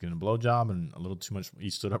was getting a blowjob and a little too much, he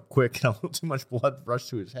stood up quick and a little too much blood rushed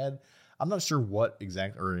to his head. I'm not sure what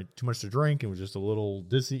or too much to drink and was just a little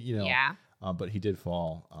dizzy, Yeah. But he did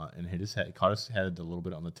fall and hit his head, caught his head a little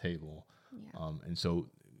bit on the table. Yeah. And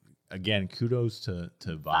so, again, kudos to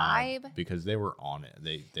Vibe because they were on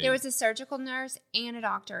it. There was a surgical nurse and a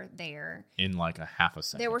doctor there. In like a half a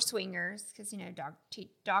second. There were swingers because,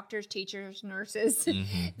 doctors, teachers, nurses,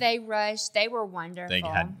 mm-hmm. They rushed. They were wonderful.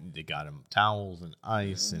 They got him towels and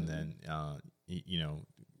ice mm-hmm. and then,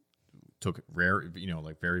 took it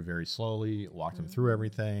very, very slowly, walked him through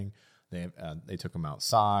everything. They took him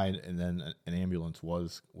outside, and then an ambulance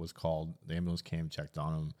was called. The ambulance came, checked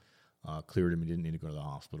on him, cleared him. He didn't need to go to the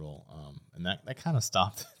hospital, and that kind of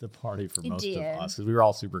stopped the party for most of us because we were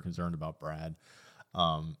all super concerned about Brad.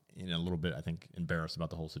 A little bit, I think, embarrassed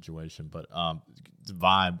about the whole situation, but the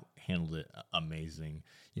Vibe handled it amazing.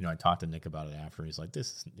 I talked to Nick about it after. He's like,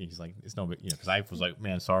 it's no big, because I was like,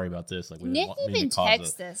 man, sorry about this. Like, we Nick didn't want even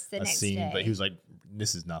texted us the next day, but he was like,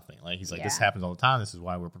 this is nothing. Like, he's like, this happens all the time. This is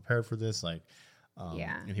why we're prepared for this. Like,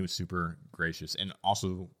 and he was super gracious and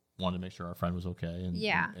also wanted to make sure our friend was okay.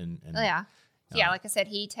 And like I said,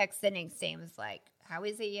 he texted the next day and was like, how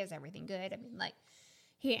is he? Is everything good? I mean, like,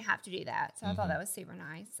 he didn't have to do that, so I thought that was super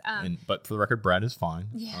nice. But for the record, Brad is fine.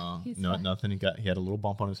 Yeah, fine. Nothing. He had a little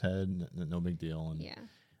bump on his head, no big deal. And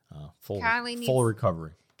full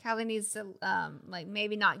recovery. Kylie needs to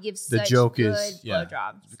maybe not give the such joke good is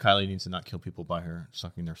blowjobs. Kylie needs to not kill people by her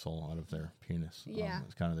sucking their soul out of their penis.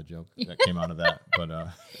 It's kind of the joke that came out of that. But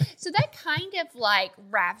so that kind of like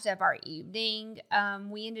wrapped up our evening.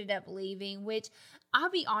 We ended up leaving, which I'll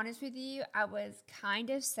be honest with you, I was kind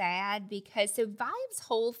of sad because Vibe's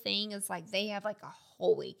whole thing is like they have like a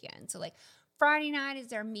whole weekend. So like Friday night is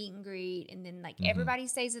their meet and greet, and then like everybody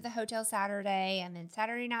stays at the hotel Saturday, and then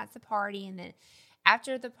Saturday night's the party, and then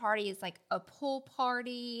after the party is like a pool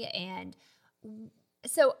party. And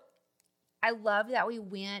so I love that we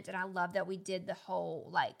went, and I love that we did the whole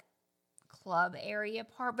like club area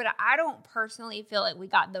part, but I don't personally feel like we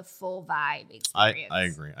got the full Vibe experience. I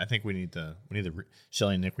agree. I think we need to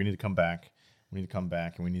Shelly and Nick, we need to come back. We need to come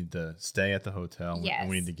back and we need to stay at the hotel. Yes. And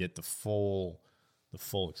we need to get the full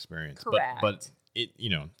experience. Correct. But it,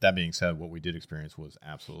 that being said, what we did experience was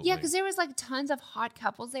absolutely. Yeah, because there was like tons of hot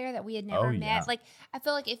couples there that we had never met. Like, I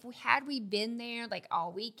feel like if we been there like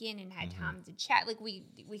all weekend and had time to chat, like we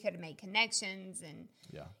could have made connections and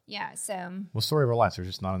so. Well, story of our lives. There's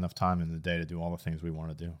just not enough time in the day to do all the things we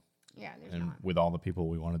want to do. Yeah, there's and not. With all the people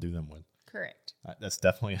we want to do them with. Correct. That's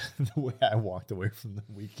definitely the way I walked away from the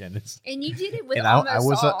weekend. And you did it with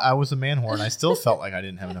I was a man whore, and I still felt like I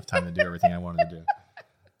didn't have enough time to do everything I wanted to do.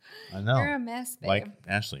 I know. You're a mess, babe. Like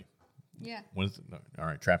Ashley. Yeah. All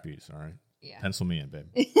right, trapeze. All right. Yeah. Pencil me in, babe.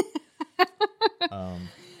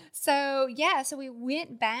 So we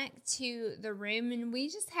went back to the room, and we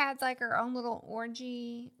just had like our own little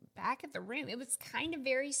orgy back at the room. It was kind of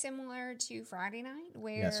very similar to Friday night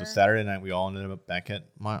where... so Saturday night we all ended up back at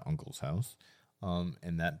my uncle's house.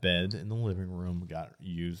 And that bed in the living room got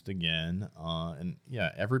used again. And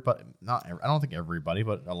everybody, I don't think everybody,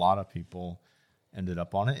 but a lot of people ended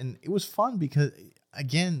up on it. And it was fun because,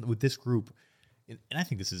 again, with this group, and I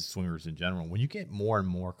think this is swingers in general, when you get more and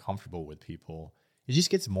more comfortable with people, it just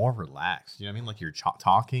gets more relaxed. You know what I mean? Like you're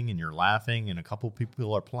talking and you're laughing, and a couple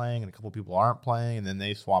people are playing and a couple people aren't playing, and then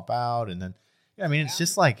they swap out. And then, it's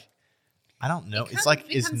just like, I don't know. It's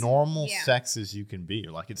like as normal sex as you can be.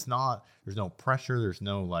 Like it's not, there's no pressure. There's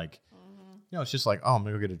no like, it's just like, oh, I'm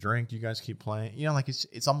going to go get a drink. You guys keep playing. Like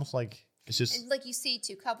it's almost like, it's just. And like you see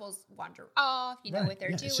two couples wander off, know what they're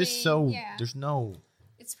doing. It's just so, there's no.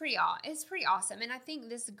 It's pretty awesome. And I think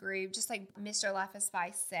this group, just like Mr. Life of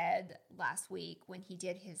Spice said last week when he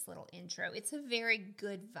did his little intro, it's a very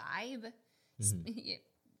good vibe.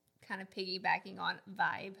 Kind of piggybacking on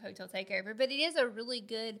Vibe Hotel Takeover. But it is a really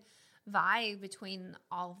good vibe between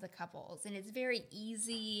all of the couples. And it's very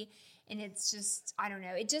easy. And it's just, I don't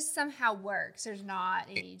know, it just somehow works. There's not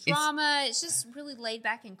any drama. It's just really laid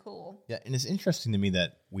back and cool. Yeah, and it's interesting to me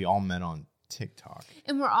that we all met on TikTok.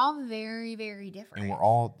 And we're all very, very different. And we're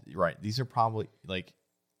all, right, these are probably, like,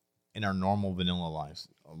 in our normal vanilla lives,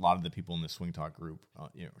 a lot of the people in the Swing Talk group,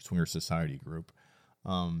 Swinger Society group,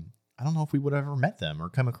 I I don't know if we would have ever met them or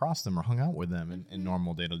come across them or hung out with them in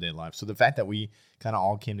normal day-to-day life. So the fact that we kind of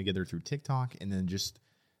all came together through TikTok and then just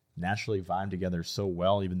naturally vibe together so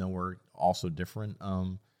well, even though we're all so different,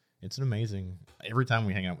 it's an amazing, every time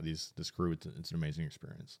we hang out with this crew, it's an amazing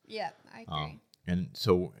experience. Yeah, I agree. And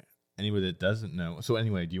so anybody that doesn't know, so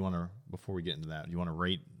anyway, do you want to, before we get into that, do you want to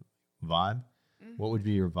rate Vibe? Mm-hmm. What would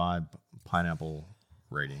be your Vibe pineapple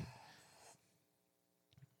rating?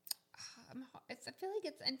 I feel like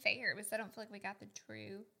it's unfair because I don't feel like we got the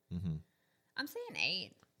true. Mm-hmm. I'm saying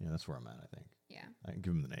 8. Yeah, that's where I'm at, I think. Yeah. I can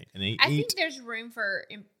give them an 8. An 8. I think there's room for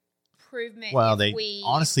improvement if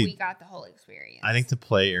we got the whole experience. I think the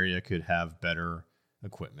play area could have better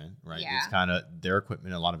equipment, right? Yeah. It's kind of their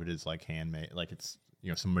equipment. A lot of it is like handmade, like it's,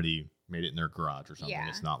 somebody made it in their garage or something. Yeah.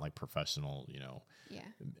 It's not like professional,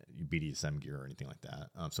 BDSM gear or anything like that.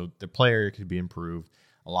 So the play area could be improved.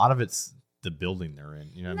 A lot of it's the building they're in.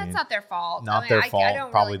 You know, that's not their fault. Not their fault. I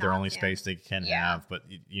probably their only space they can have. But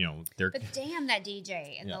they're. But damn that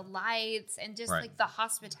DJ and the lights and just like the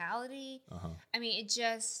hospitality. Uh-huh. I mean, it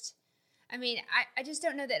just. I mean, I just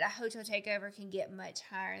don't know that a hotel takeover can get much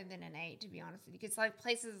higher than an 8, to be honest with you. Because like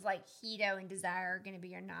places like Hito and Desire are going to be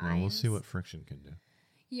your 9s. Well, we'll see what Friction can do.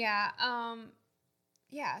 Yeah.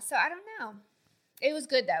 Yeah. So I don't know. It was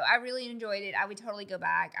good though. I really enjoyed it. I would totally go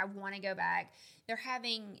back. I want to go back. They're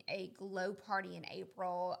having a glow party in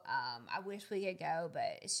April. I wish we could go,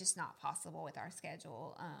 but it's just not possible with our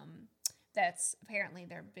schedule. That's apparently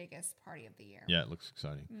their biggest party of the year. Yeah, it looks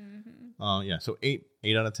exciting. Mm-hmm. So 8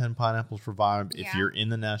 out of 10 pineapples for Vibe. If you're in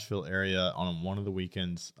the Nashville area on one of the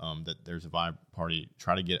weekends that there's a Vibe party,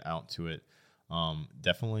 try to get out to it.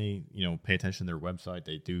 Definitely, pay attention to their website.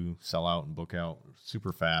 They do sell out and book out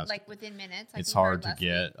super fast. Like within minutes. It's hard to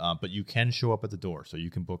get, but you can show up at the door. So you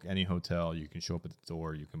can book any hotel. You can show up at the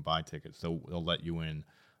door. You can buy tickets. So they'll let you in.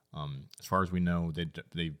 As far as we know,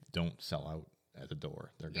 they don't sell out at the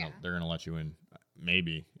door. They're gonna let you in.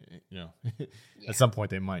 Maybe, at some point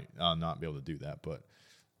they might not be able to do that. But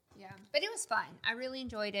but it was fun. I really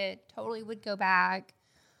enjoyed it. Totally would go back.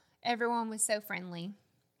 Everyone was so friendly.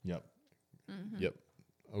 Yep. Mm-hmm. Yep.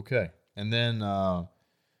 Okay. And then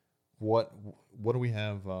what do we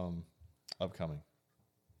have upcoming?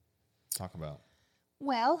 Talk about.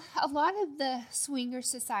 Well, a lot of the Swinger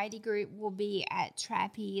Society group will be at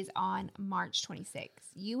Trapeze on March 26th.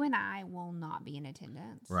 You and I will not be in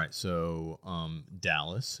attendance. Right. So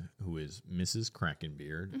Dallas, who is Mrs.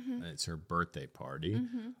 Krakenbeard, it's her birthday party.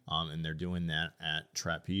 Mm-hmm. And they're doing that at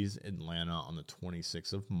Trapeze Atlanta on the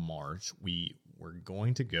 26th of March. We're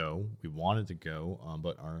going to go. We wanted to go,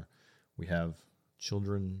 but we have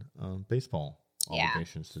children baseball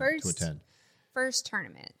obligations to attend. First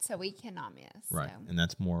tournament, so we cannot miss. Right, so. And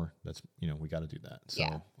that's we got to do that.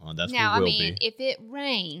 So that's now, where we'll be. If it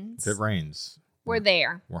rains, we're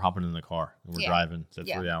there. We're hopping in the car and we're driving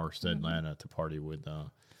 3 hours to Atlanta to party with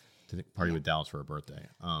with Dallas for her birthday.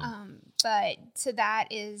 But so that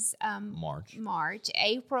is March.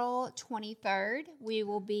 April 23rd. We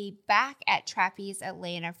will be back at Trapeze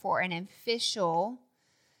Atlanta for an official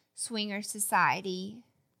Swinger Society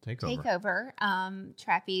takeover.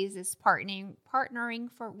 Trapeze is partnering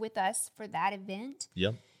with us for that event.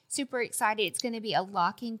 Yep. Super excited. It's going to be a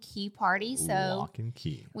lock and key party. So lock and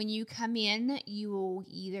key. When you come in, you will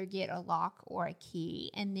either get a lock or a key,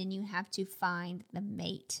 and then you have to find the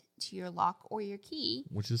mate to your lock or your key.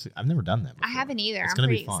 Which is, I've never done that before. I haven't either. I'm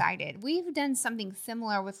pretty excited. We've done something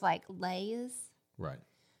similar with like Lay's. Right.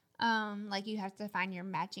 Like you have to find your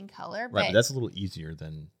matching color. Right, but that's a little easier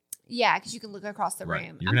than... Yeah, because you can look across the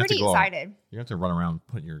room. I'm pretty excited. You have to run around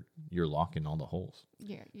putting your lock in all the holes.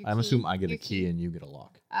 I'm assuming I get a key and you get a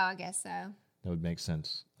lock. Oh, I guess so. That would make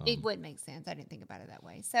sense. It would make sense. I didn't think about it that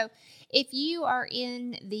way. So if you are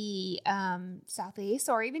in the Southeast,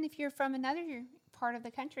 or even if you're from another part of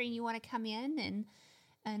the country and you want to come in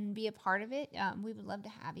and be a part of it, we would love to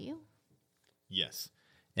have you. Yes.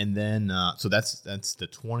 And then, so that's the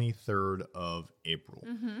 23rd of April.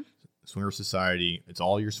 Mm-hmm. Swinger Society. It's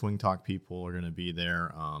all your Swing Talk people are going to be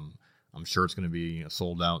there. I'm sure it's going to be a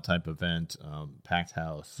sold out type event, packed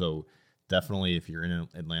house. So definitely, if you're in an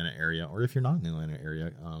Atlanta area, or if you're not in the Atlanta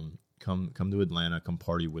area, come to Atlanta, come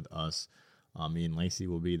party with us. Me and Lacey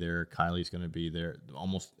will be there. Kylie's going to be there.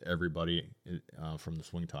 Almost everybody from the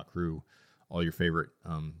Swing Talk crew, all your favorite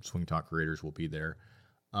Swing Talk creators will be there.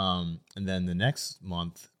 And then the next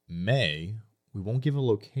month, May, we won't give a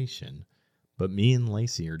location, but me and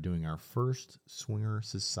Lacey are doing our first Swinger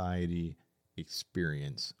Society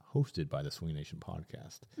experience hosted by the Swing Nation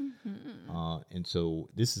podcast. Mm-hmm. And so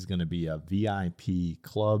this is going to be a VIP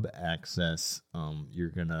club access. You're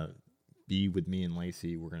going to be with me and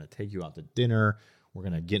Lacey. We're going to take you out to dinner. We're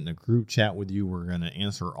going to get in a group chat with you. We're going to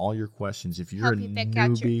answer all your questions. If you're Help a you pick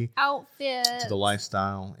out your newbie outfit to the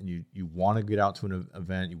lifestyle and you want to get out to an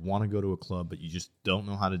event, you want to go to a club, but you just don't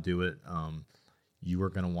know how to do it, you are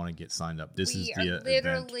going to want to get signed up. This is the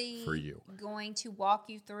event for you. Going to walk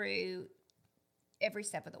you through every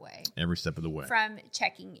step of the way. Every step of the way. From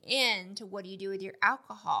checking in to what do you do with your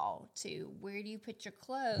alcohol to where do you put your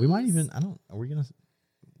clothes. We might even, are we going to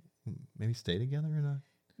maybe stay together in a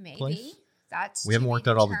place? We haven't worked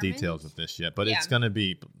out all the details of this yet, but it's going to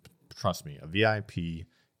be, trust me, a VIP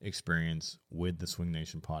experience with the Swing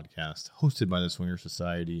Nation podcast hosted by the Swinger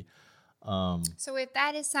Society. So if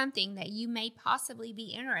that is something that you may possibly be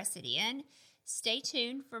interested in, stay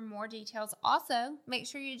tuned for more details. Also, make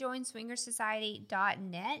sure you join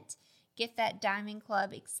swingersociety.net. Get that Diamond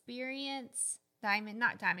Club experience. Diamond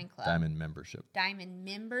membership. Diamond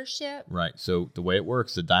membership. Right. So the way it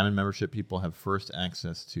works, the Diamond membership people have first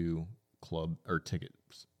access to club or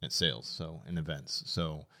tickets and sales, so and events.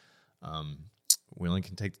 So we only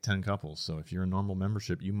can take 10 couples. So if you're a normal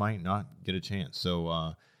membership, you might not get a chance.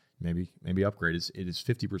 So maybe upgrade. It is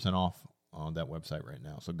 50% off on that website right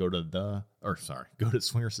now. So go to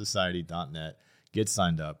swingersociety.net, get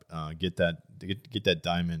signed up, get that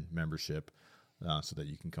Diamond membership so that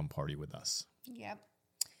you can come party with us. Yep.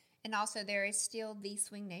 And also there is still the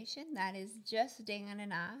Swing Nation. That is just Dan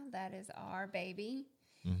and I. That is our baby.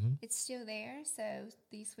 Mm-hmm. It's still there. So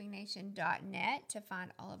theswingnation.net to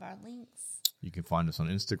find all of our links. You can find us on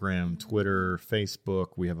Instagram, Twitter, Facebook.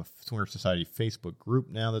 We have a Swinger Society Facebook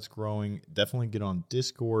group now that's growing. Definitely get on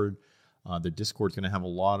Discord. The Discord's going to have a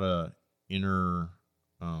lot of inner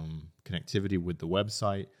connectivity with the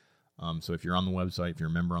website. So if you're on the website, if you're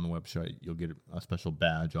a member on the website, you'll get a special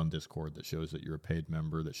badge on Discord that shows that you're a paid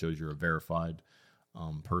member, that shows you're a verified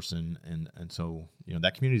person. And so,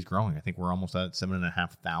 that community is growing. I think we're almost at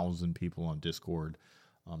 7,500 people on Discord.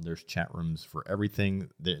 There's chat rooms for everything.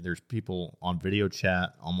 There's people on video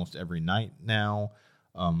chat almost every night now.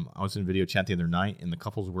 I was in video chat the other night, and the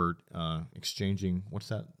couples were exchanging, what's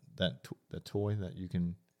that toy that you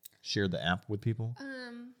can share the app with people?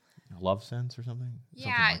 Love Sense or something?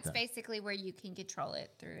 Yeah, it's basically where you can control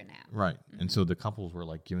it through an app. Right. Mm-hmm. And so the couples were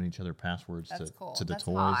like giving each other passwords to the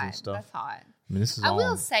toys hot. And stuff. That's hot. I mean, this is I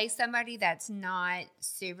will say somebody that's not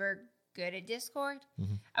super good at Discord,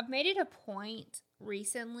 mm-hmm. I've made it a point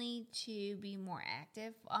recently to be more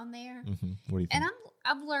active on there. Mm-hmm. What do you think? And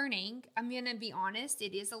I'm learning. I'm going to be honest.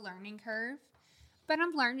 It is a learning curve. But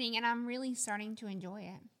I'm learning, and I'm really starting to enjoy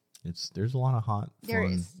it. There's a lot of fun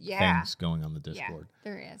things going on the Discord. Yeah,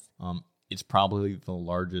 there is. It's probably the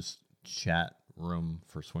largest chat room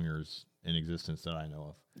for swingers in existence that I know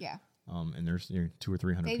of. Yeah. And there's 200 or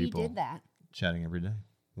 300 people did that. Chatting every day.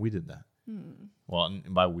 We did that. Well,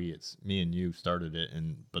 and by we, it's me and you started it,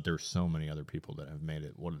 but there's so many other people that have made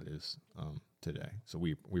it what it is today. So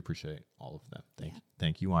we appreciate all of them.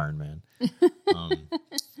 Thank you, Iron Man.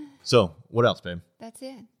 So what else, babe? That's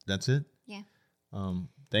it. That's it? Yeah.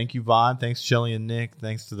 Thank you, Vibe. Thanks, Shelly and Nick.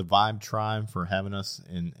 Thanks to the Vibe Tribe for having us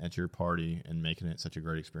at your party and making it such a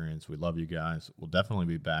great experience. We love you guys. We'll definitely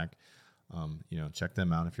be back. Check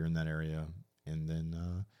them out if you're in that area. And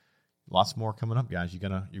then lots more coming up, guys. You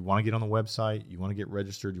want to get on the website. You want to get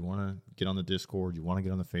registered. You want to get on the Discord. You want to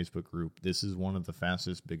get on the Facebook group. This is one of the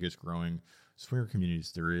fastest, biggest growing swinger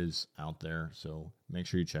communities there is out there. So make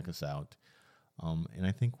sure you check us out. And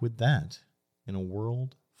I think with that, in a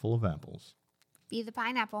world full of apples, be the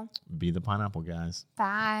pineapple. Be the pineapple, guys.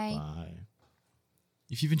 Bye. Bye.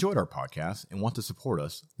 If you've enjoyed our podcast and want to support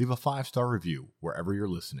us, leave a 5-star review wherever you're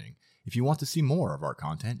listening. If you want to see more of our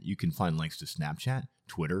content, you can find links to Snapchat,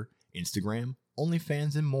 Twitter, Instagram,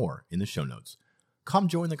 OnlyFans, and more in the show notes. Come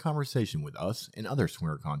join the conversation with us and other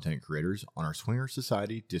swinger content creators on our Swinger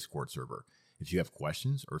Society Discord server. If you have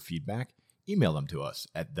questions or feedback, email them to us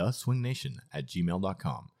at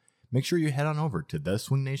theswingnation@gmail.com. Make sure you head on over to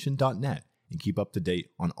theswingnation.net and keep up to date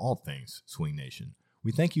on all things Swing Nation.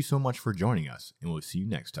 We thank you so much for joining us, and we'll see you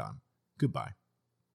next time. Goodbye.